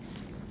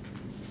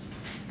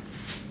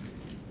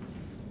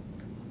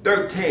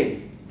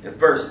 13 and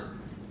verse,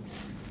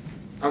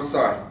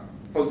 Hosea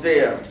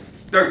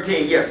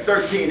 13,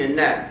 13 and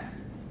 9.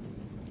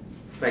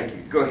 Thank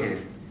you. Go ahead.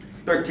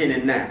 13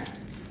 and 9.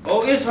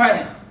 O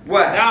Israel,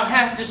 what? Thou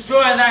hast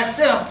destroyed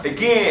thyself.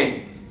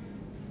 Again,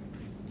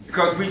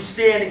 because we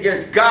sinned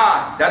against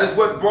God. That is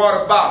what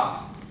brought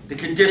about the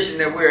condition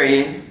that we're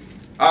in.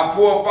 Our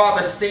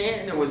forefathers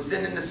sinned and was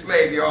sent into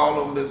slavery all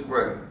over this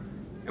world.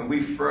 And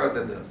we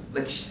furthered the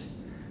affliction.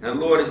 And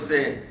the Lord has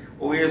said,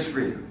 O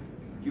Israel,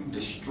 you've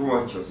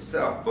destroyed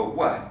yourself. But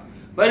what?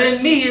 But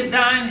in me is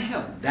thine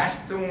help. That's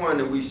the one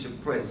that we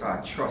should place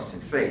our trust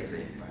and faith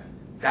in.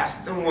 That's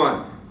the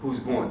one who's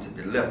going to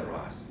deliver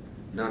us.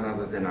 None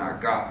other than our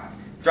God.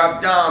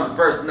 Drop down to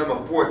verse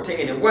number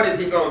 14. And what is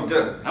he going to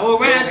do? I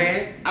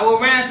will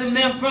ransom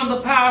them from the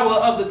power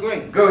of the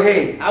grave. Go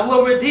ahead. I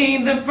will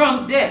redeem them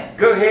from death.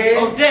 Go ahead.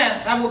 O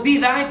death, I will be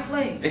thy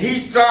plague. And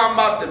he's talking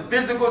about the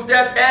physical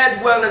death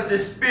as well as the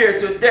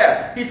spiritual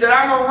death. He said,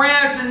 I'm going to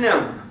ransom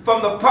them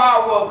from the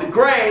power of the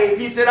grave.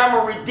 He said, I'm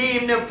going to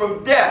redeem them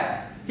from death.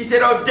 He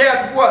said, oh,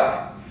 death,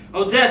 what?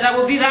 O death, I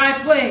will be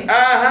thy plague.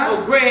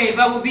 O grave,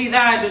 I will be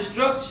thy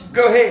destruction.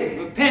 Go ahead.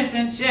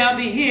 Repentance shall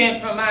be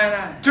hid from mine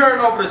eyes. Turn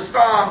over to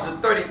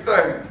Psalms, the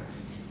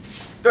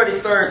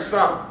 33rd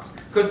Psalms.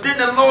 Because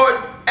didn't the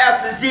Lord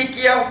ask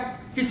Ezekiel?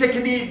 He said,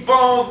 can these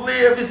bones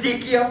live,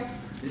 Ezekiel?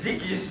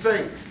 Ezekiel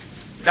said,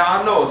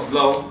 thou knowest,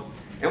 Lord.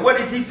 And what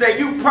does he say?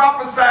 You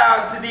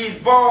prophesied to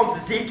these bones,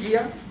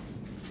 Ezekiel.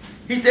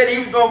 He said he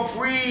was going to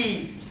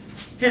breathe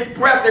his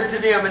breath into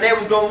them and they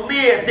was going to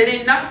live. Did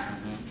he not?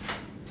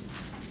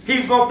 He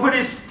was going to put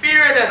his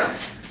spirit in them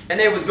and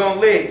they was going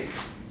to live.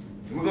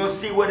 We're going to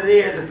see what it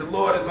is that the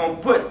Lord is going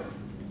to put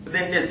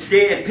within this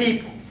dead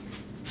people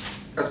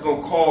that's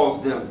going to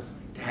cause them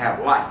to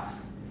have life.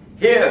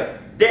 Here,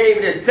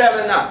 David is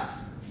telling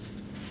us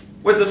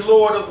what the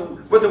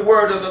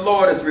word of the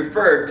Lord is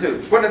referred to.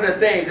 One of the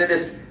things that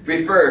is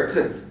referred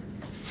to.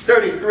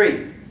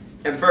 33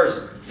 and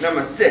verse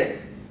number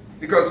 6.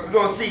 Because we're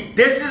going to see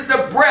this is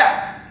the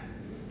breath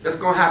that's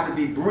going to have to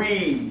be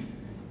breathed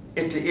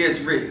into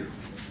Israel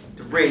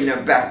to bring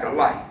them back to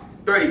life.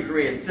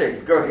 33 and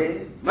 6. Go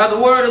ahead. By the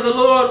word of the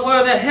Lord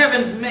were the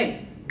heavens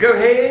made. Go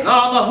ahead. And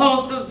all the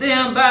host of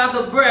them by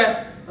the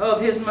breath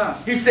of his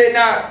mouth. He said,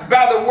 now,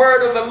 by the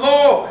word of the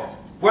Lord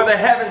were the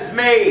heavens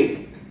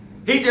made.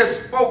 He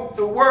just spoke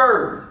the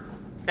word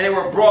and they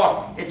were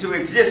brought into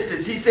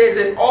existence. He says,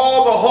 and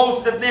all the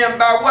host of them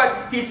by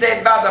what? He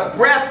said, by the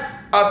breath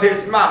of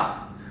his mouth.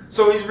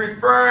 So he's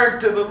referring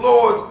to the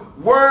Lord's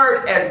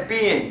word as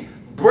being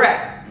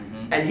breath.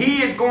 And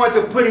he is going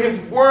to put his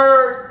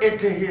word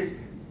into his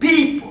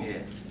people.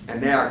 Yes.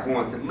 And they are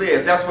going to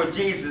live. That's what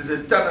Jesus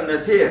is telling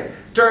us here.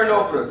 Turn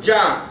over to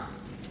John,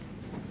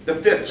 the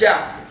 5th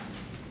chapter.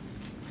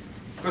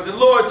 Because the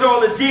Lord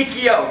told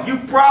Ezekiel, you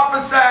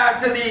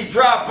prophesy to these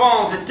dry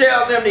bones and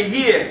tell them to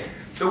hear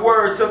the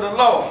words of the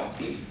Lord.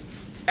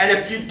 And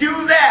if you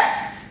do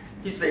that,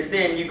 he said,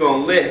 then you're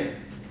going to live.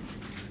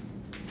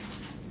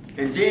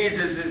 And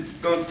Jesus is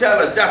going to tell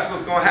us that's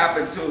what's going to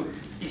happen to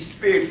these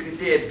spiritually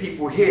dead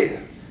people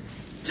here.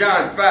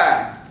 John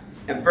 5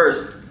 and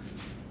verse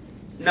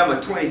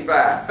number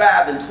 25.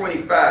 5 and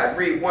 25.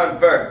 Read one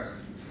verse.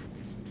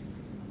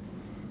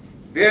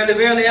 Verily,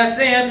 verily, I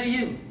say unto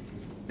you,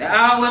 the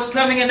hour is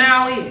coming and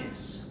now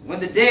is, when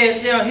the dead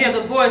shall hear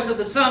the voice of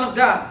the Son of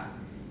God,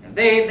 and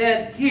they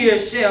that hear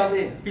shall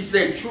live. He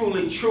said,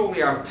 truly,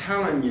 truly, I'm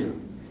telling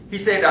you. He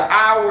said, the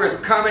hour is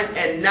coming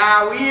and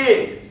now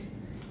is.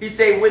 He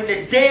said, when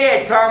the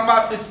dead, talking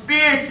about the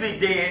spiritually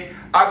dead,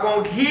 are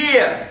going to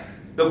hear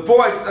the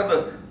voice of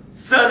the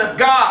Son of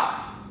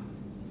God.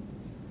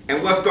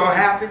 And what's going to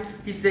happen?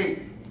 He said,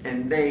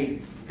 and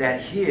they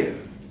that hear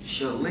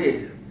shall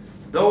live.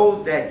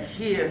 Those that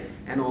hear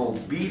and are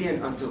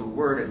obedient unto the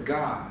word of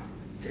God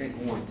they're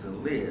going to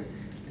live.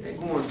 They're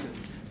going to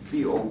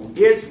be,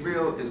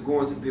 Israel is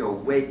going to be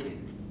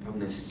awakened from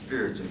this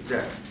spiritual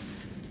death.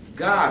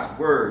 God's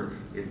word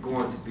is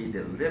going to be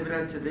delivered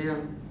unto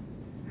them,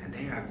 and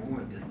they are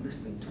going to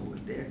listen to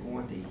it. They're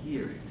going to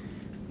hear it.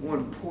 More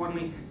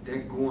importantly, they're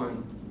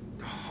going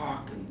to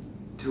hearken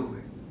to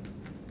it.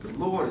 The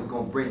Lord is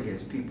going to bring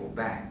his people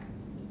back.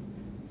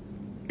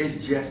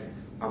 It's just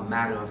a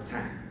matter of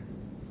time.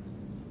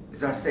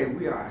 As I say,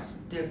 we are a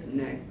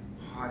stiff-necked,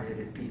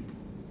 hard-headed people.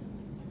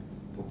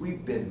 But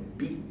we've been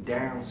beat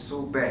down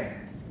so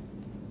bad.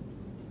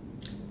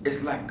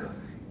 It's like a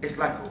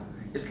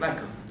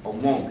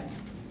woman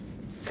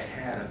that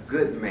had a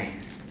good man,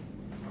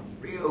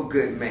 a real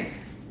good man,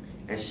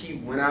 and she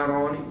went out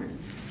on him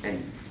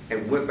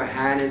and went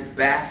behind his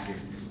back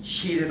and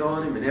cheated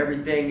on him and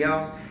everything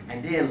else,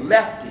 and then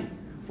left him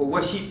for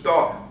what she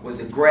thought was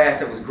the grass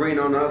that was green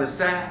on the other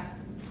side.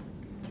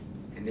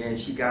 And then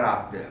she got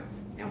out there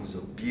and was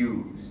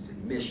abused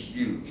and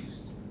misused.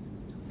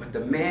 But the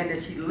man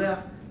that she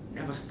left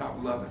never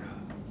stopped loving her.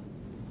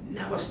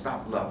 Never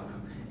stopped loving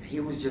her. And he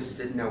was just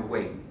sitting there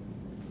waiting.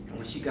 And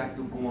when she got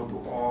through going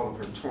through all of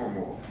her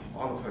turmoil,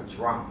 all of her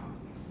drama,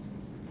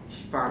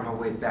 she found her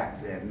way back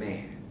to that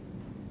man.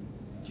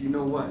 Do you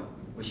know what?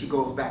 When she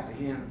goes back to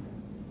him,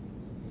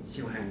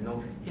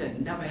 he'll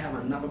never have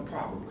another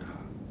problem with her.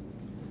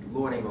 The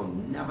Lord ain't gonna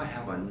never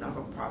have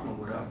another problem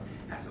with us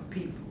as a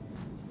people.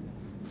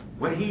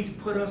 What he's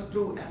put us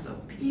through as a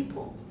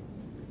people,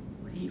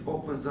 when he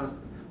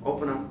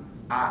open up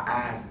our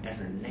eyes as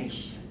a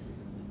nation,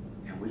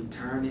 and we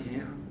turn to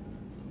him,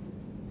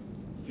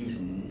 he's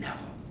never,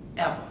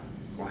 ever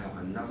gonna have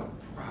another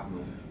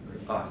problem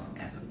with us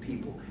as a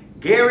people.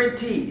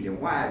 Guaranteed. And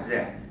why is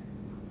that?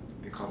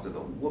 Because of the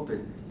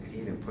whooping that he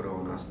didn't put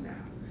on us now.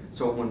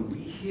 So when we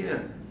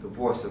hear the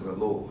voice of the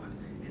Lord,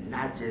 and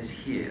not just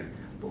hear,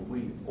 but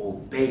we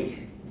obey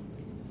it,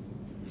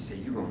 he said,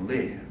 you're going to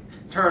live.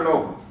 Turn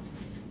over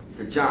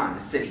to John, the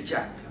 6th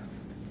chapter.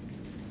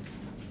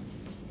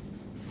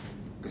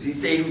 Because he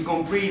said he was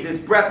going to breathe his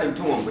breath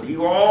into him, but he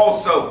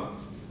also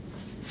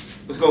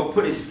was going to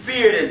put his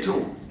spirit into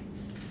him.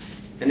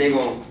 And they're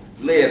going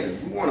to live.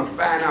 And we want to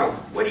find out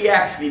what he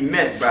actually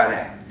meant by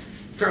that.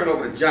 Turn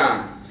over to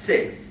John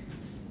 6.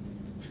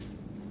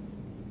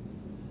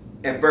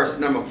 And verse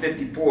number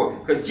 54,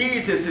 because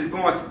Jesus is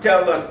going to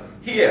tell us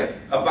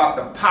here about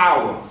the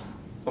power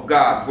of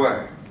God's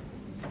word.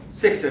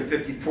 6 and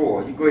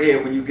 54. You go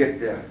ahead when you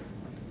get there.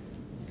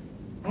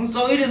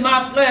 Whoso eateth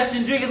my flesh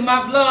and drinketh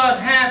my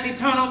blood hath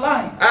eternal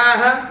life.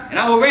 And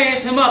I will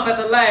raise him up at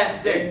the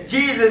last day. And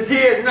Jesus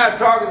here is not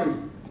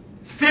talking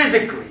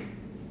physically.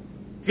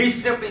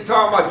 He's simply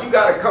talking about you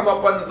got to come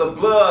up under the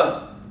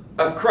blood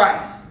of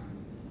Christ.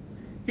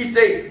 He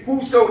said,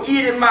 whoso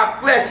eateth my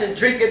flesh and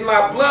drinketh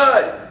my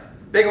blood,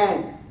 they're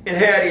going to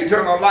inherit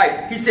eternal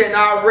life. He said, and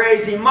I'll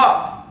raise him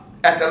up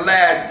at the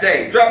last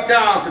day. Drop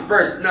down to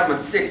verse number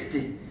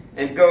 60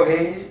 and go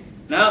ahead.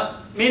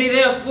 Now, many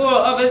therefore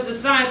of his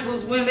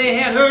disciples, when they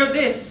had heard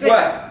this, said,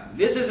 what?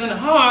 This is an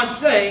hard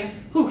saying,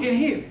 who can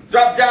hear?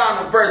 Drop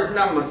down to verse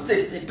number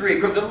 63,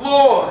 because the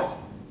Lord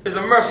is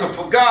a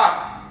merciful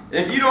God.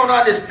 And if you don't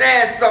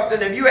understand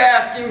something, if you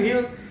ask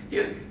him,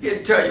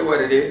 he'll tell you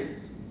what it is.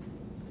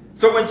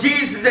 So when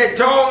Jesus had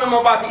told them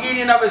about the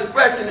eating of his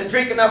flesh and the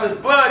drinking of his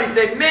blood, he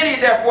said, many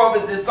therefore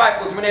of his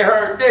disciples, when they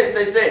heard this,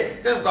 they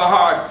said, this is a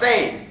hard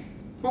saying.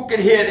 Who can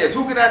hear this?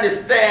 Who can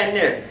understand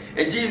this?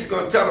 And Jesus is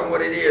going to tell them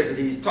what it is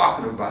that he's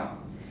talking about.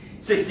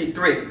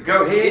 63.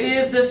 Go ahead. It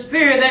is the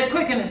spirit that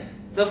quickeneth,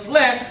 the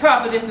flesh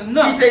profiteth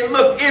nothing. He said,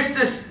 look, it's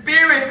the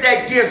spirit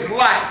that gives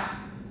life.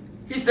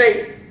 He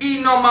said,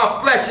 eating on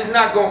my flesh is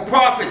not going to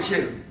profit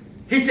you.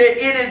 He said,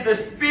 it is the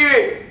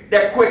spirit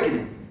that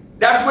quickeneth.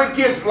 That's what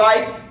gives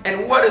life.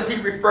 And what does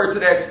he refer to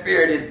that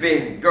spirit as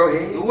being? Go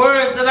ahead. The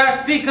words that I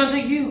speak unto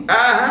you,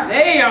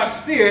 they are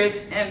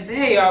spirits and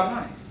they are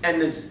life. And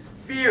the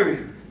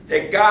spirit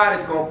that God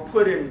is going to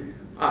put in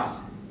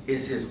us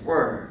is his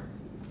word.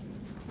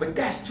 But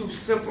that's too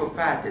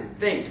simplified to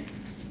think.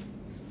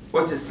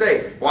 What to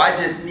say? Well, I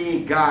just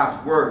need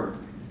God's word.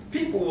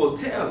 People will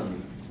tell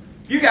you.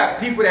 You got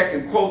people that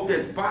can quote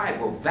this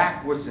Bible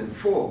backwards and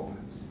forwards.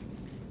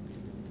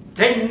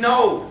 They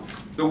know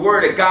the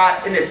word of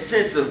God in the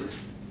sense of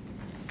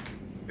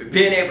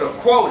being able to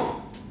quote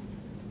it.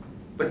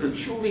 But to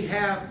truly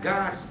have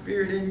God's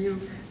spirit in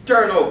you,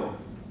 turn over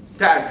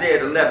to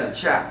Isaiah 11th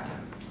chapter.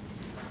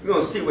 We're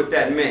going to see what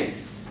that means.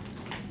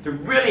 To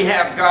really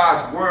have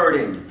God's word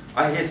in you,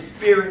 or his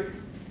spirit,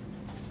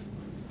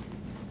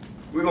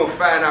 we're going to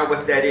find out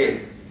what that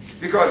is.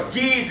 Because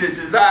Jesus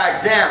is our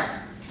example.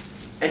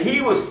 And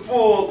he was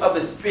full of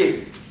the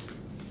spirit.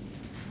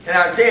 And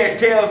Isaiah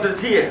tells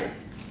us here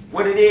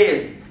what it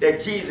is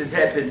that Jesus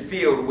had been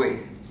filled with.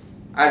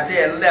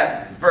 Isaiah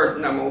 11, verse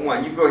number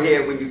 1. You go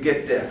ahead when you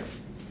get there.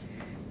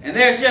 And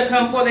there shall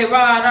come forth a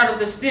rod out of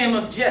the stem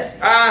of Jesse,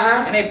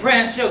 and a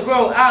branch shall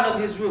grow out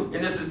of his roots.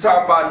 And this is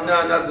talking about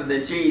none other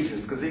than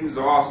Jesus, because he was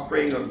the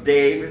offspring of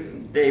David,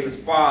 and David's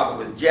father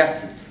was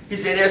Jesse. He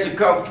said, there shall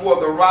come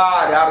forth a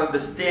rod out of the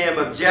stem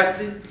of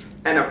Jesse,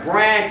 and a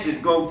branch is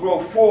going to grow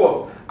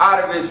forth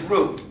out of his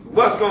root.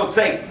 What's going to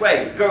take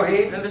place? Go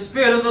ahead. And the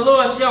Spirit of the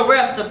Lord shall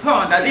rest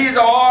upon him. Now these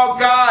are all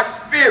God's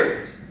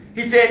spirits.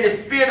 He said the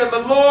Spirit of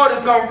the Lord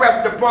is going to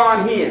rest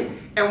upon him.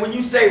 And when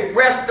you say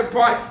rest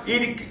upon,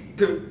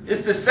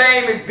 it's the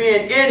same as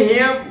being in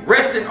him,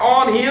 resting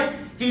on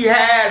him. He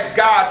has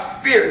God's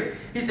Spirit.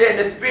 He said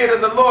the Spirit of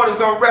the Lord is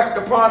going to rest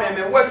upon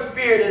him. And what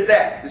spirit is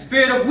that? The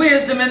Spirit of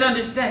wisdom and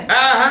understanding.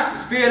 The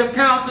Spirit of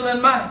counsel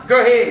and might. Go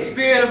ahead. The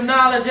Spirit of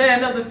knowledge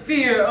and of the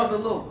fear of the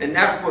Lord. And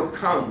that's what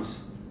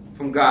comes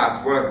from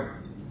God's word.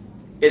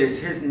 It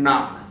is his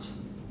knowledge,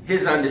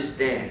 his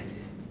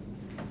understanding,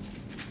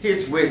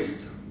 his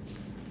wisdom.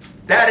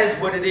 That is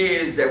what it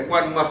is that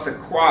one must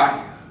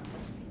acquire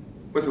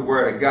with the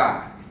word of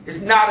God. It's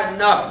not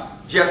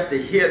enough just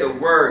to hear the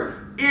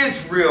word.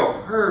 Israel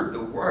heard the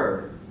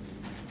word.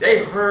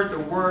 They heard the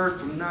word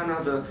from none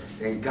other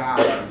than God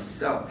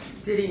himself.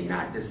 Did he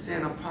not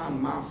descend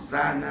upon Mount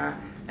Sinai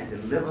and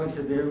deliver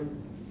unto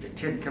them the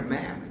 10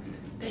 Commandments?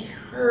 They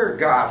heard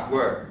God's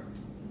word.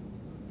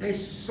 They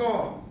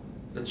saw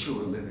the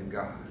true and living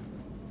God.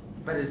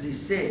 But as he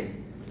said,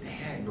 they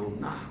had no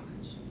knowledge.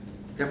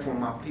 Therefore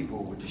my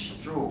people were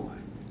destroyed.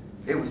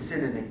 They were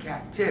sent into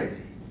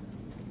captivity.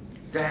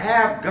 To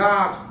have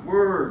God's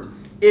word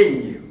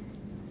in you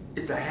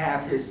is to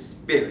have his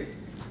spirit,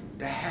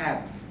 to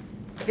have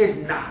his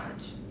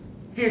knowledge,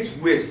 his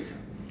wisdom,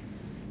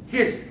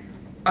 his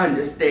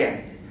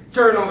understanding.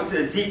 Turn over to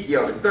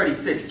Ezekiel, the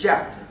 36th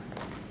chapter.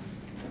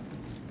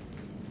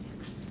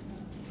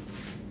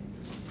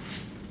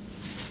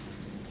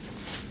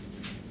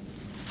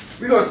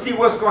 We're going to see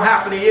what's going to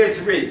happen to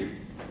Israel.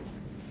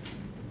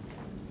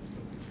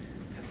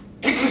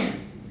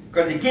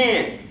 Because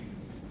again,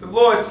 the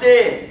Lord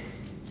said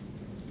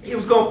he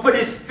was going to put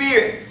his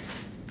spirit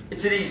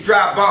into these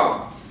dry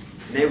bones.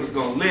 And they was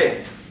going to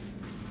live.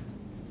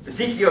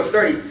 Ezekiel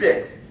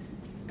 36.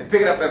 And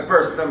pick it up at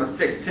verse number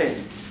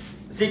 16.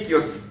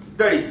 Ezekiel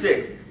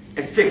 36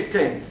 and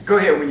 16. Go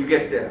ahead when you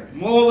get there.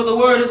 Moreover, the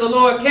word of the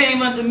Lord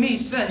came unto me,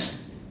 saying,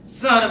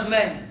 Son of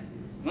man,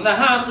 when the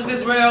house of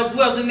Israel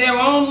dwelt in their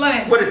own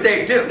land, what did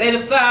they do? They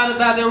defiled it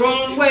by their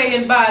own way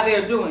and by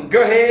their doing.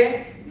 Go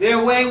ahead.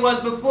 Their way was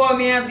before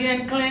me as the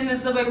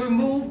uncleanness of a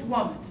removed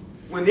woman.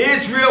 When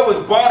Israel was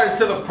brought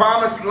into the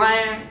promised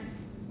land,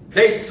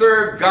 they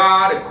served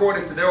God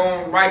according to their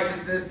own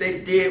righteousness. They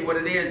did what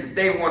it is that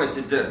they wanted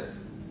to do.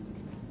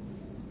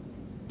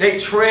 They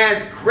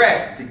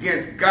transgressed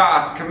against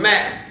God's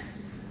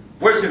commandments,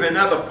 worshiping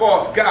other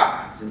false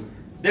gods. And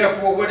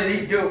therefore, what did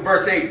he do?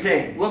 Verse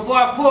 18. Wherefore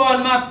I poured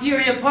my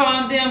fury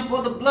upon them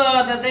for the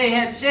blood that they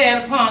had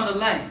shed upon the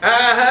land,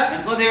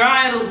 and for their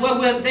idols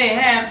wherewith they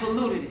had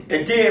polluted it.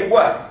 And did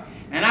what?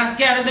 And I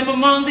scattered them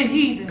among the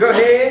heathen. Go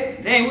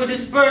ahead. They were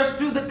dispersed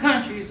through the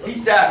countries. He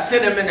said, I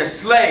sent them into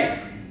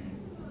slavery.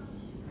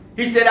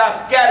 He said, I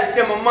scattered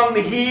them among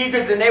the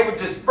heathens, and they were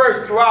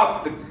dispersed through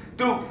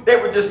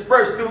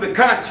the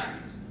countries.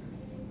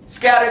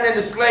 Scattered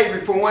into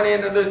slavery from one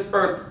end of this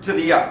earth to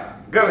the other.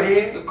 Go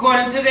ahead.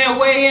 According to their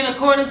way and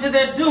according to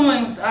their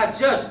doings, I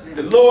judged them.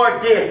 The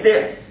Lord did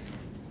this.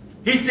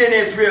 He sent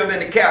Israel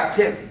into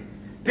captivity.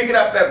 Pick it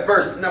up at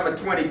verse number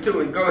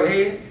 22 and go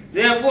ahead.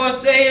 Therefore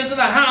say unto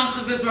the house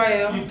of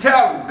Israel, you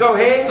tell them, go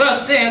ahead.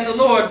 Thus saith the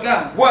Lord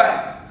God.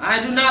 What?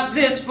 I do not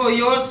this for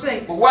your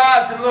sakes. But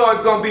why is the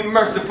Lord going to be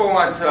merciful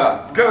unto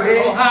us? Go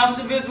ahead. O house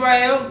of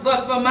Israel,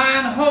 but for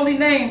mine holy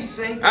name's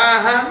sake,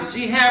 which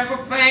ye have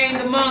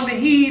profaned among the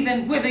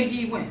heathen, whither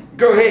ye went.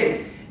 Go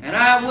ahead. And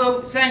I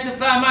will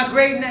sanctify my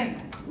great name,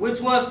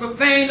 which was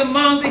profaned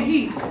among the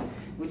heathen,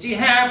 which ye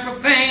have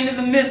profaned in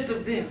the midst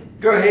of them.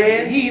 Go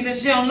ahead. And he that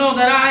shall know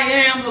that I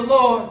am the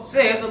Lord,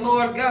 saith the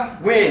Lord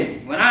God.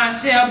 When? When I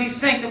shall be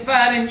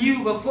sanctified in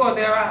you before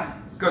their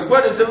eyes. Because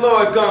what is the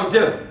Lord going to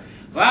do?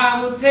 For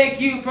I will take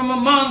you from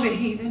among the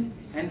heathen,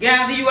 and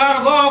gather you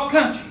out of all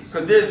countries.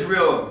 Because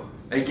Israel,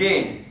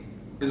 again,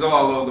 is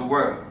all over the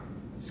world.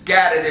 Have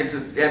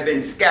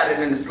been scattered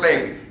into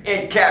slavery,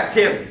 in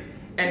captivity.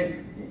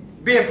 And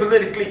being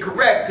politically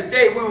correct,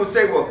 today we will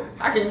say, well,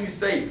 how can you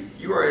say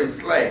you are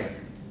enslaved?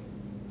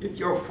 If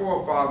your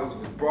forefathers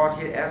was brought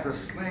here as a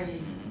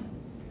slave,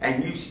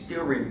 and you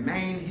still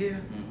remain here,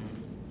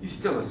 you're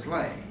still a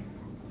slave.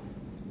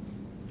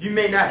 You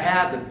may not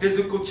have the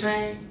physical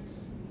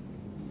chains,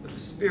 but the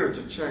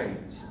spiritual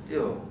chains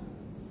still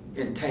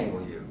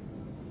entangle you.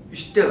 You're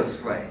still a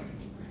slave.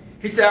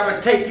 He said, I'm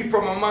going to take you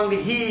from among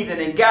the heathen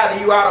and gather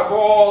you out of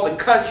all the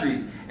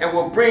countries and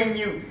will bring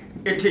you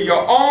into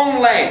your own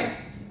land.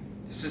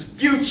 This is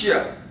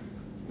future.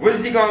 What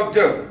is he going to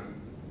do?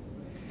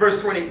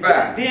 Verse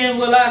 25. Then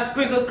will I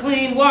sprinkle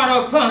clean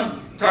water upon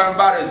you. Talking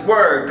about his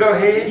word. Go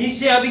ahead. Ye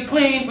shall be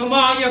clean from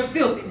all your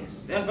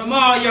filthiness, and from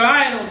all your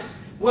idols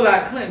will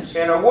I cleanse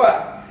you. And a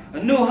what?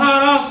 A new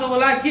heart also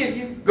will I give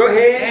you. Go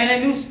ahead.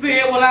 And a new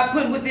spirit will I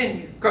put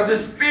within you. Because the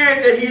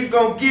spirit that he's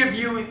going to give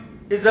you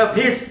is of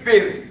his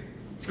spirit.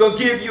 He's going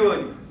to give you a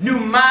new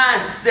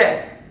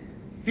mindset.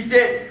 He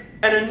said,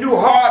 and a new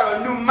heart or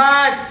a new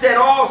mindset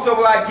also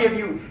will I give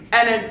you.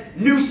 And a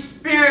new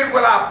spirit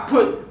will I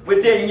put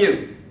within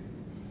you.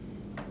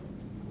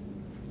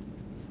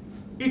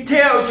 He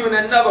tells you in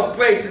another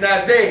place in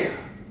Isaiah,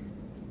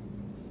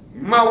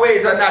 my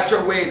ways are not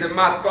your ways and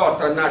my thoughts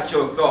are not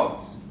your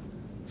thoughts.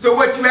 So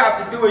what you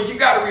have to do is you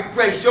got to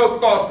replace your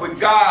thoughts with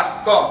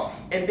God's thoughts,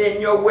 and then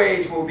your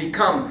ways will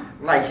become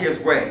like his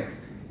ways.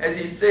 As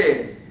he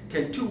says,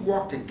 can two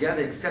walk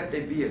together except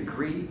they be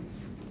agreed?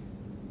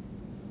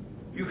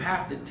 You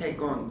have to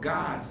take on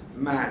God's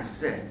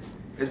mindset.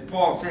 As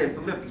Paul said in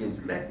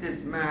Philippians, let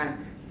this mind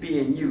be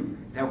in you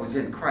that was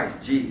in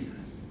Christ Jesus.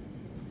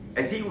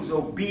 As he was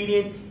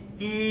obedient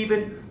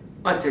even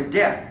unto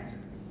death,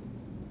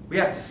 we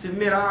have to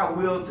submit our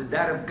will to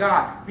that of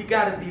God. We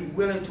got to be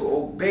willing to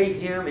obey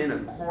him in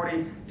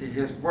according to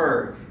his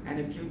word. And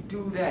if you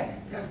do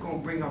that, that's going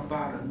to bring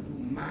about a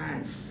new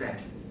mindset,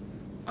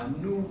 a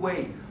new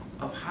way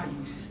of how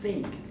you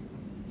think,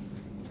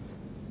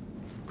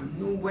 a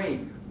new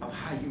way of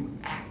how you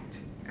act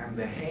and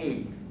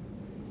behave.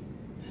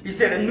 He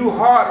said, a new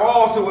heart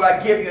also will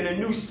I give you, and a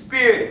new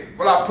spirit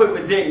will I put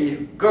within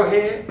you. Go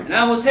ahead. And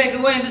I will take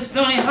away the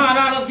stony heart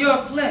out of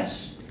your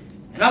flesh,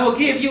 and I will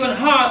give you an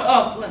heart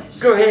of flesh.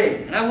 Go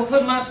ahead. And I will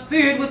put my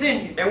spirit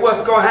within you. And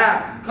what's going to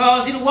happen?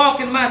 Cause you to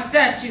walk in my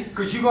statutes.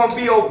 Because you're going to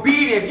be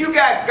obedient. If you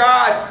got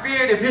God's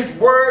spirit, if his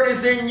word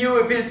is in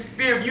you, if his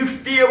spirit, you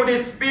feel with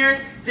his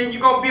spirit, then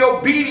you're going to be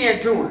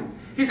obedient to him.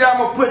 He said, I'm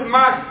going to put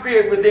my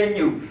spirit within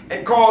you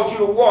and cause you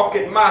to walk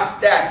in my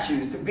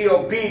statutes, to be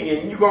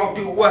obedient. And you're going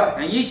to do what?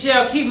 And ye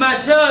shall keep my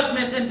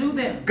judgments and do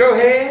them. Go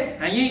ahead.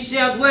 And ye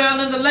shall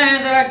dwell in the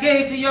land that I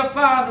gave to your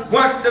fathers.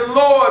 Once the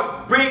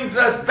Lord brings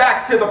us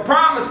back to the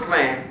promised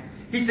land,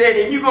 he said,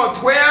 and you're going to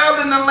dwell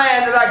in the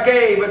land that I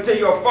gave unto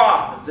your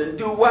fathers. And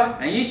do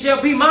what? And ye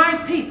shall be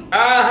my people. And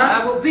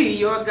I will be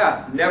your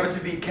God. Never to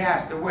be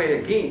cast away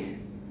again.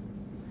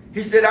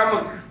 He said,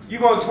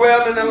 you're going to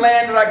dwell in the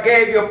land that I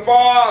gave your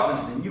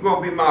fathers, and you're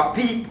going to be my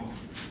people,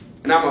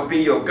 and I'm going to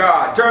be your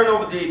God. Turn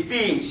over to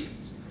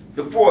Ephesians,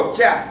 the 4th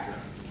chapter.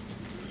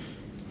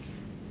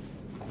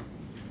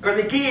 Because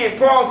again,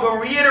 Paul's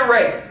going to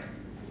reiterate.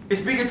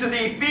 He's speaking to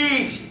the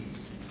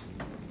Ephesians.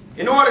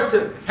 In order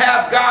to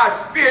have God's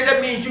spirit,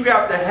 that means you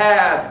have to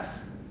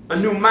have a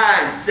new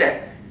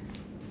mindset.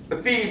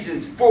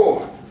 Ephesians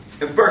 4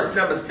 and verse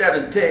number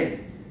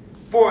 17.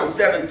 4 and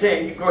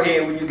 17, you go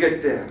ahead when you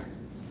get there.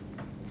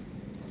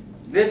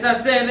 This I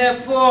say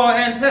therefore,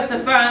 and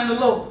testify in the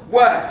Lord.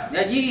 What?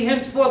 That ye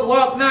henceforth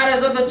walk not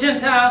as other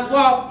Gentiles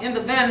walk, in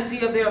the vanity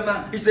of their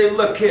mind. He said,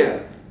 look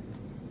here.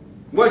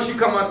 Once you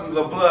come under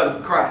the blood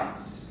of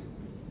Christ,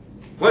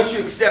 once you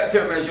accept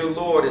him as your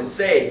Lord and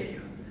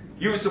Savior,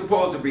 you're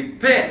supposed to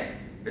repent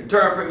and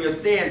turn from your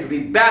sins and be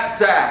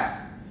baptized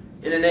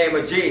in the name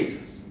of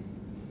Jesus.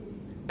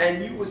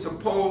 And you were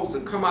supposed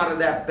to come out of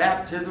that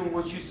baptism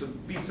once you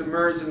be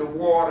submerged in the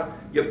water.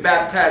 You're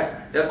baptized.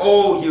 That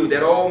old you,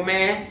 that old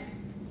man,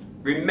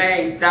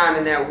 remains down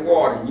in that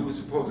water, and you were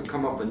supposed to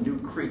come up a new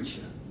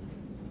creature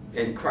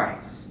in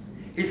Christ.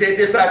 He said,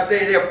 this I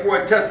say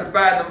therefore and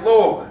testify in the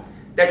Lord,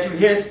 that you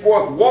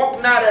henceforth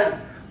walk not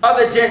as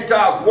other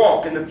Gentiles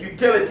walk, in the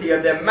futility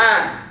of their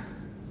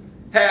minds,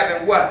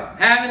 having what?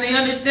 Having the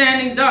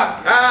understanding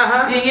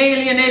darkened, being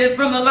alienated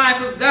from the life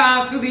of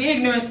God through the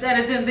ignorance that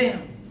is in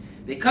them,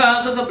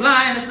 because of the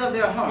blindness of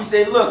their heart. He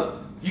said,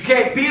 look, you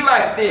can't be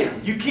like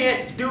them. You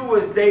can't do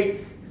as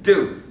they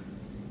do.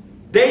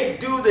 They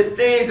do the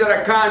things that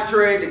are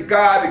contrary to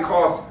God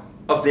because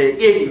of their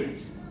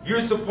ignorance.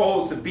 You're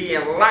supposed to be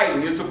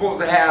enlightened. You're supposed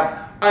to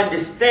have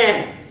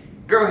understanding.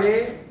 Go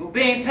ahead. Who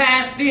being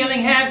past feeling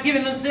have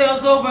given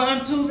themselves over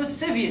unto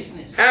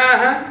lasciviousness,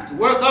 to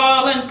work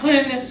all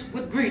uncleanness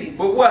with greediness.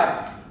 But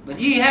what? But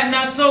ye have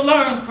not so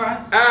learned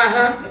Christ.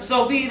 If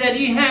so be that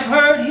ye have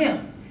heard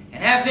him,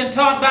 and have been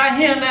taught by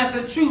him as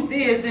the truth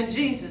is in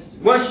Jesus.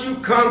 Once you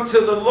come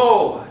to the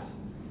Lord,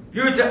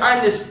 you're to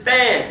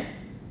understand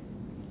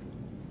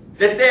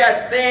that there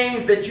are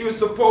things that you're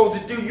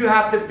supposed to do. You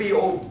have to be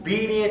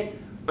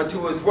obedient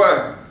unto his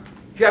word.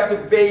 You have to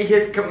obey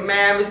his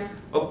commandments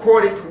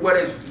according to what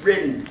is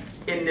written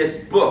in this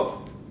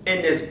book,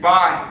 in this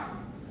Bible.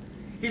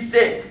 He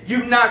said,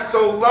 you've not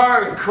so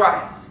learned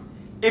Christ.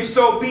 If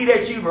so be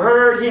that you've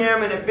heard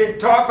him and have been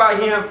taught by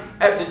him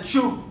as the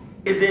truth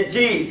is in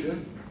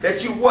Jesus,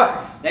 that you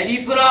what? That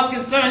you put off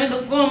concerning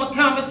the former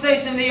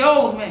conversation the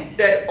old man.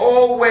 That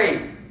old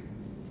way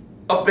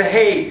of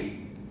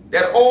behaving,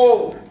 that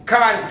old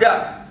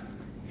conduct.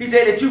 He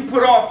said that you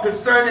put off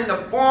concerning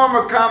the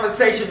former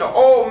conversation the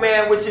old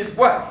man, which is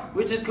what?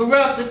 Which is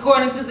corrupt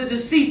according to the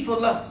deceitful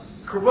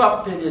lusts.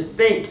 Corrupt in his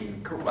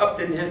thinking,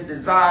 corrupt in his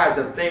desires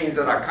of things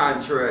that are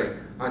contrary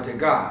unto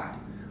God.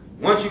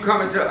 Once you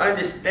come into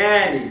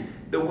understanding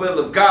the will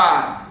of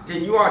God,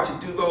 then you are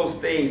to do those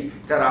things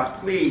that are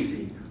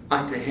pleasing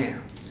unto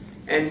him.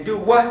 And do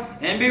what?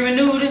 And be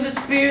renewed in the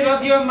spirit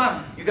of your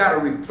mind. You got to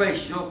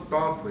replace your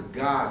thoughts with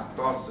God's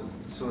thoughts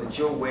so that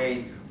your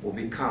ways will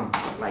become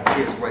like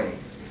his ways.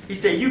 He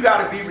said you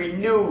got to be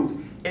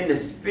renewed in the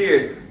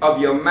spirit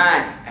of your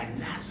mind. And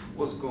that's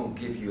what's going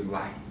to give you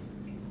life.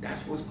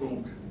 That's what's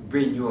going to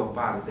bring you up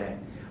out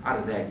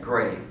of that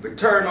grave. But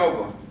turn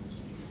over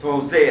to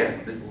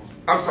Hosea,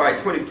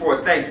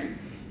 24, thank you.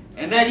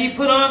 And that ye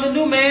put on the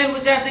new man,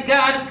 which after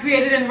God is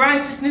created in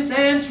righteousness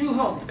and true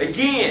holiness.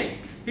 Again,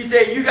 he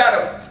said you got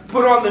to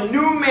put on the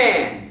new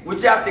man,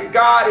 which after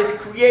God is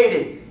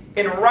created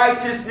in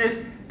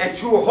righteousness and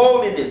true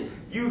holiness.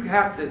 You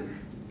have to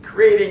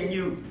create in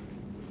you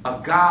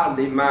a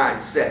godly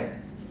mindset.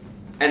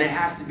 And it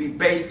has to be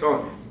based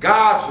on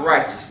God's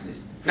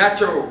righteousness, not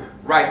your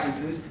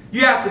righteousness.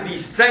 You have to be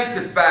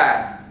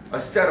sanctified or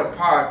set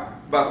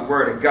apart by the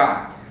word of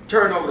God.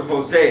 Turn over to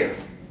Hosea,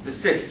 the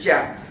 6th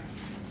chapter.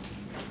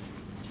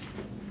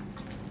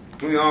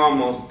 We're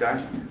almost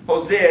done.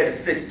 Hosea, the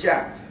 6th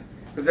chapter.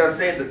 Because I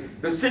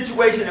said the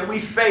situation that we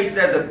face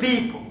as a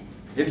people,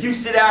 if you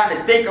sit down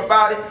and think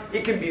about it,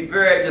 it can be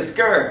very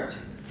discouraging.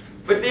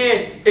 But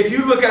then, if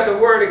you look at the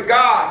word of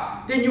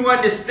God, then you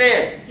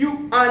understand.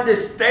 You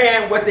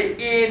understand what the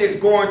end is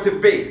going to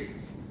be.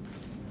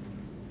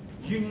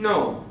 You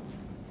know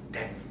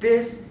that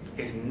this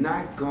is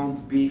not going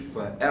to be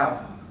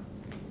forever.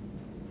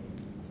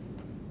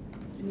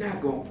 You're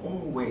not going to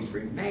always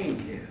remain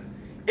here.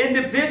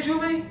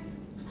 Individually,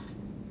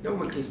 no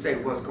one can say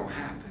what's going to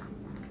happen.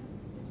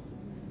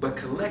 But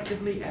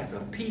collectively, as a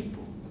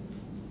people,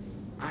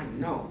 I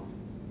know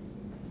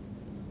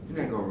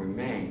we're not going to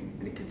remain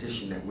in the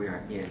condition that we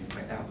are in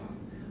forever.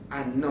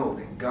 I know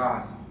that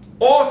God's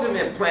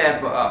ultimate plan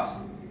for us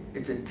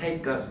is to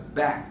take us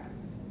back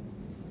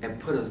and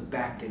put us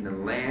back in the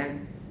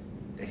land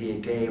that he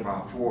had gave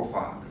our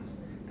forefathers,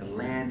 the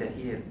land that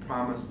he had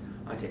promised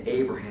unto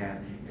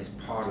Abraham as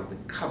part of the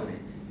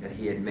covenant that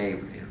he had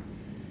made with him.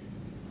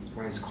 That's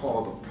why it's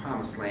called the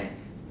Promised Land.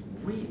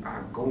 We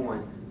are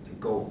going to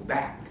go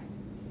back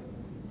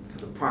to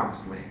the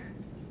Promised Land.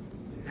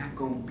 We're not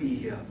going to be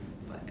here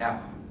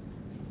forever.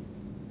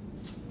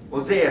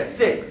 Hosea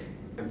 6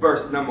 and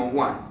verse number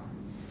 1.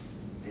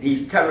 And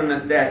he's telling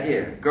us that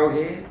here. Go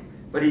ahead.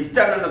 But he's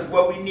telling us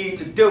what we need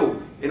to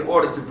do in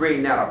order to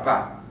bring that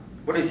about.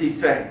 What does he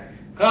say?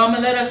 Come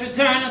and let us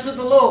return unto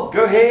the Lord.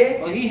 Go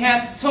ahead. For he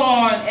hath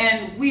torn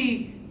and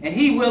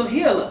he will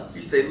heal us.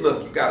 He said,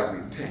 look, you got to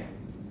repent.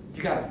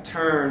 You got to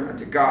turn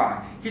unto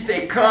God. He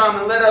said, come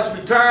and let us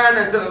return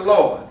unto the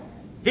Lord.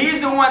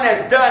 He's the one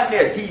that's done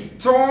this. He's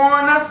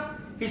torn us.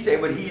 He said,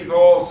 but he's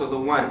also the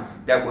one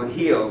that will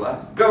heal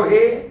us. Go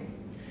ahead.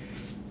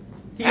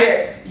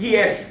 He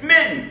has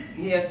smitten.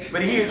 Yes.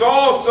 But he is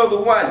also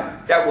the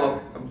one that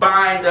will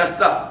bind us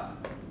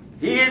up.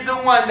 He is the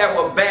one that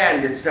will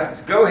bandage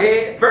us. Go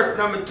ahead. Verse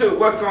number 2.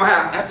 What's going to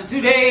happen? After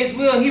 2 days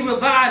will he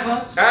revive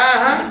us.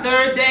 On the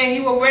 3rd day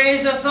he will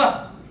raise us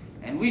up,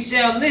 and we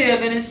shall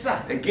live in his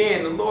sight.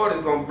 Again, the Lord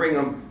is going to bring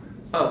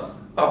us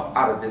up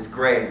out of this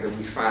grave that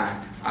we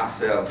find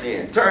ourselves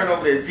in. Turn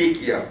over to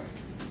Ezekiel,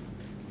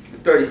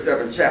 the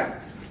 37th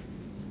chapter.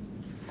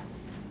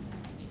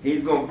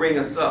 He's going to bring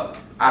us up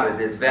out of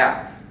this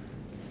valley.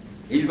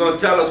 He's going to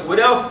tell us what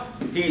else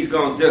he's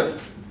going to do.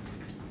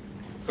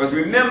 Because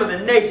remember,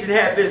 the nation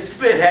had been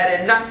split,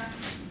 had it not?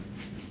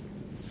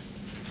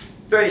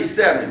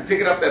 37, pick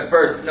it up at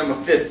verse number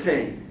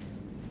 15.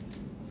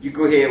 You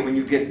go ahead when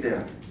you get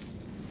there.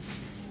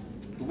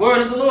 The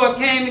word of the Lord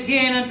came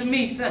again unto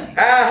me, saying,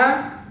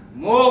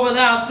 Moreover,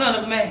 thou son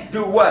of man,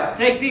 do what?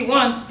 Take thee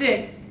one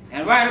stick,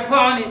 and write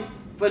upon it,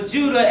 for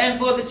Judah and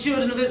for the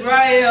children of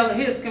Israel,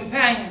 his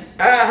companions.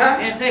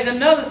 And take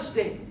another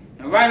stick,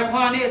 and write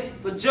upon it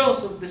for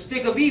Joseph, the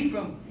stick of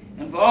Ephraim,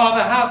 and for all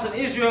the house of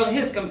Israel,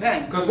 his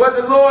companions. Because what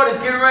the Lord is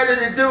getting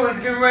ready to do, he's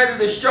getting ready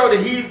to show that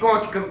he's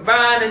going to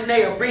combine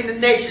and bring the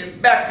nation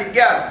back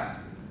together.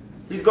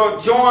 He's going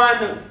to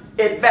join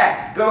it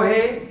back. Go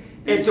ahead.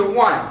 Into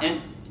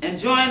one. And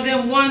join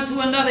them one to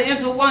another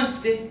into one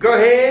stick. Go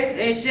ahead.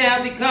 They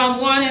shall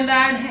become one in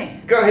thine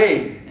hand. Go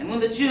ahead. And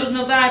when the children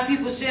of thy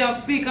people shall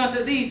speak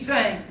unto thee,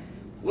 saying,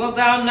 Wilt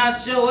thou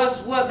not show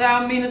us what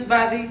thou meanest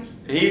by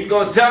these? And he's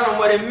going to tell them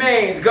what it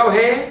means. Go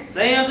ahead.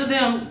 Say unto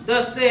them,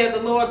 Thus saith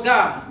the Lord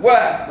God.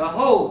 What?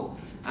 Behold,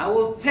 I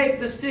will take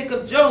the stick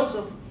of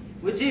Joseph,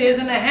 which is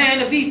in the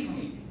hand of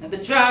Ephraim, and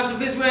the tribes of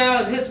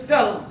Israel and his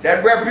fellows.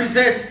 That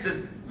represents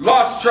the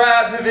lost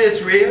tribes of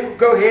Israel.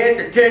 Go ahead,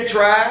 the 10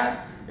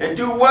 tribes. And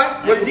do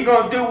what? What is he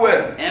going to do with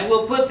them? And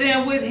will put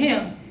them with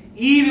him,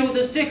 even with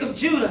the stick of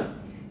Judah,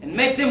 and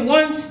make them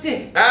one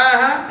stick.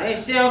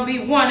 They shall be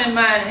one in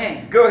mine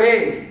hand. Go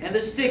ahead. And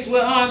the sticks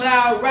whereon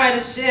thou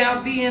writest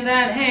shall be in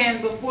thine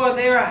hand before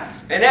their eyes.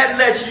 And that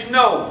lets you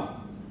know,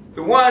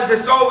 the ones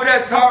that's over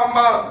there talking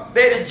about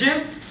they the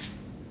Jew,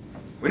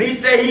 when he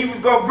said he was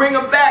going to bring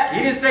them back,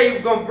 he didn't say he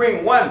was going to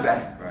bring one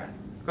back. Right.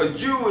 Because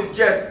Jew is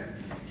just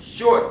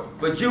short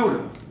for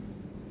Judah.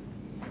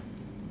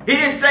 He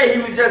didn't say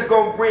he was just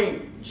going to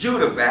bring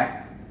Judah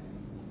back.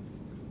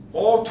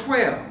 All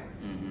 12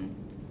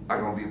 are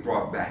going to be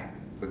brought back.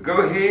 But go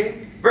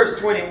ahead. Verse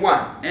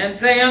 21. And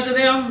say unto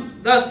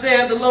them, Thus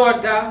saith the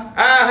Lord God,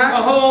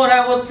 Behold,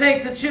 I will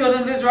take the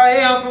children of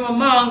Israel from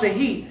among the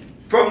heathen.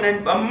 From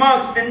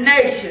amongst the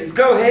nations.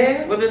 Go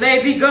ahead. Whither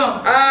they be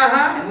gone.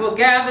 And will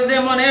gather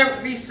them on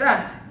every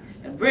side,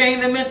 and bring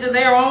them into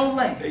their own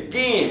land.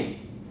 Again,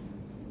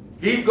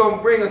 he's going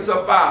to bring us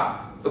up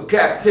out of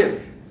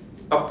captivity,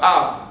 up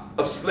out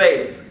of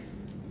slavery.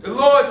 The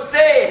Lord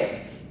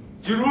said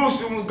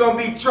Jerusalem was going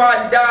to be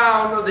trodden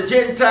down of the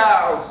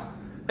Gentiles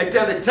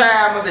until the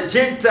time of the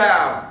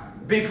Gentiles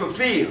be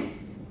fulfilled.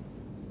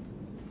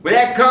 When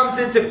that comes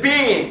into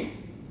being,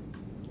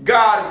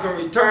 God is going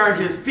to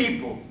return his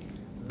people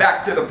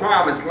back to the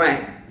promised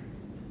land.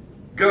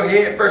 Go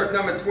ahead, verse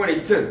number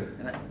 22.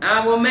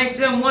 I will make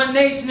them one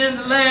nation in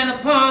the land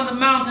upon the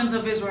mountains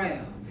of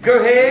Israel. Go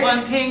ahead.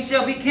 One king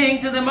shall be king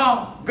to them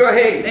all. Go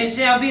ahead. They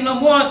shall be no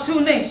more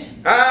two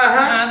nations.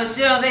 Neither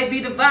shall they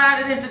be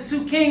divided into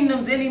two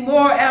kingdoms any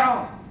more at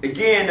all.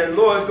 Again, the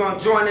Lord is going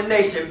to join the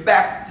nation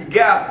back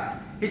together.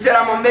 He said,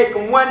 I'm going to make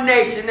them one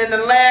nation in the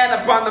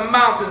land upon the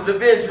mountains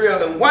of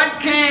Israel. And one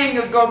king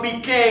is going to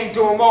be king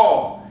to them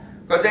all.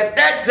 Because at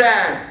that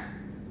time,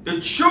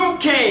 the true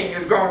king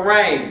is going to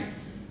reign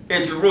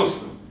in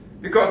Jerusalem.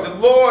 Because the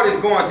Lord is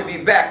going to be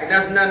back. And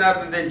that's none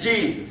other than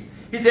Jesus.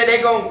 He said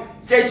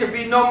there shall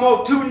be no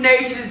more two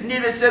nations,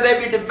 neither shall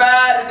they be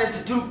divided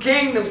into two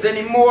kingdoms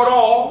anymore at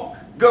all.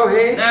 Go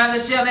ahead. Neither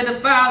shall they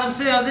defile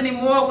themselves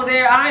anymore with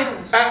their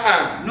idols,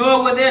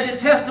 nor with their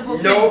detestable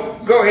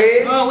things. Go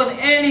ahead. Nor with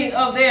any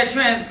of their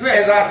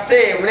transgressions. As I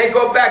said, when they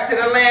go back to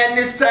the land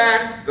this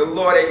time, the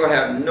Lord ain't going to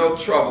have no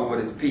trouble with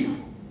his people.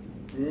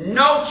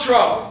 No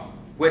trouble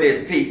with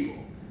his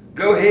people.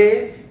 Go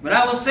ahead. But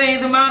I will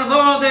save them out of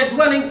all their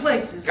dwelling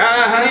places,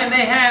 and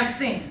they have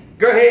sinned.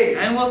 Go ahead.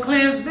 And will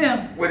cleanse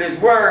them with his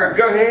word.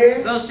 Go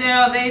ahead. So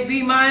shall they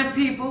be my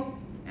people,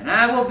 and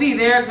I will be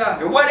their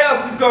God. And what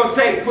else is going to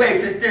take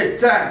place at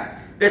this time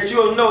that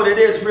you'll know that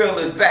Israel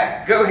is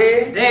back? Go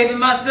ahead. David,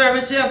 my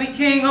servant, shall be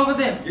king over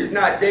them. Is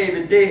not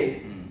David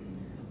dead?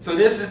 So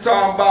this is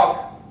talking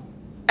about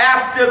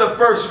after the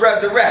first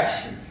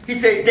resurrection. He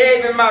said,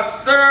 David, my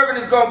servant,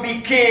 is going to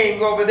be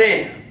king over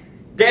them.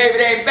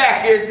 David ain't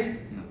back, is he?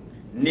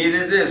 Neither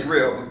is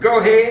Israel. But go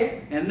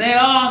ahead. And they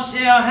all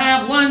shall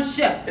have one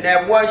shepherd. And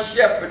that one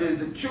shepherd is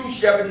the true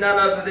shepherd, none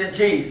other than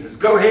Jesus.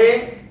 Go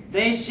ahead.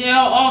 They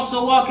shall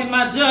also walk in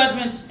my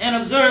judgments and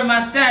observe my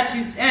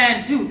statutes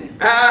and do them.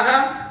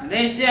 And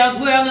they shall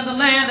dwell in the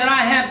land that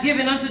I have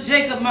given unto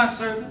Jacob my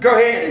servant. Go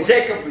ahead. And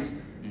Jacob's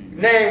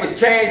name was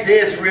changed to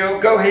Israel.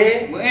 Go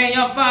ahead. Wherein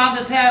your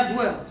fathers have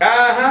dwelt.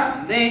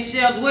 And they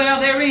shall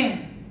dwell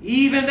therein.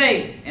 Even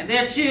they and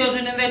their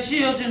children and their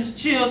children's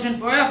children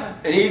forever.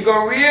 And he's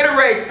going to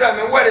reiterate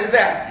something. What is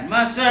that? And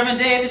my servant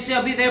David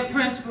shall be their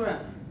prince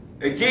forever.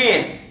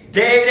 Again,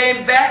 David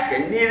ain't back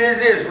and neither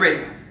is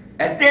Israel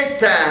at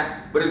this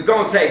time, but it's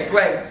going to take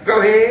place.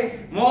 Go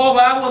ahead. Moreover,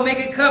 I will make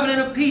a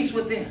covenant of peace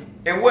with them.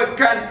 And what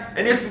kind of,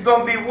 and this is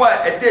going to be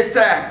what at this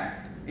time?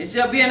 It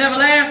shall be an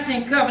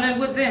everlasting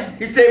covenant with them.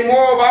 He said,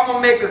 moreover, I'm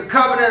going to make a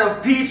covenant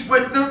of peace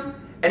with them.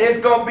 And it's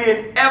going to be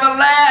an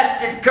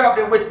everlasting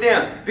covenant with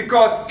them.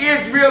 Because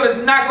Israel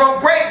is not going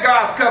to break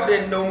God's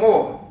covenant no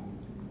more.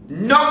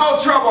 No more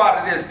trouble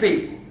out of this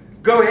people.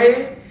 Go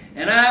ahead.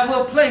 And I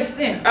will place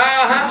them.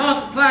 And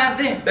multiply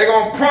them. They're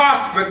going to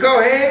prosper.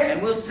 Go ahead.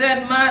 And will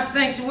set my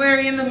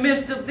sanctuary in the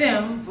midst of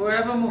them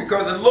forevermore.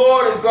 Because the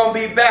Lord is going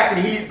to be back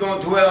and he's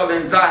going to dwell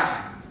in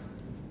Zion.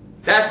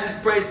 That's his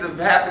place of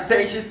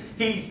habitation.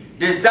 He's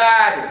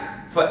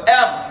desired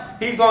forever.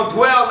 He's going to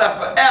dwell there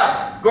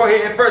forever. Go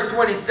ahead, verse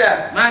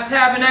 27. My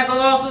tabernacle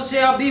also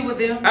shall be with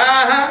them.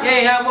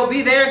 Yea, I will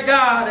be their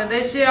God, and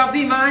they shall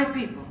be my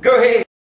people. Go ahead.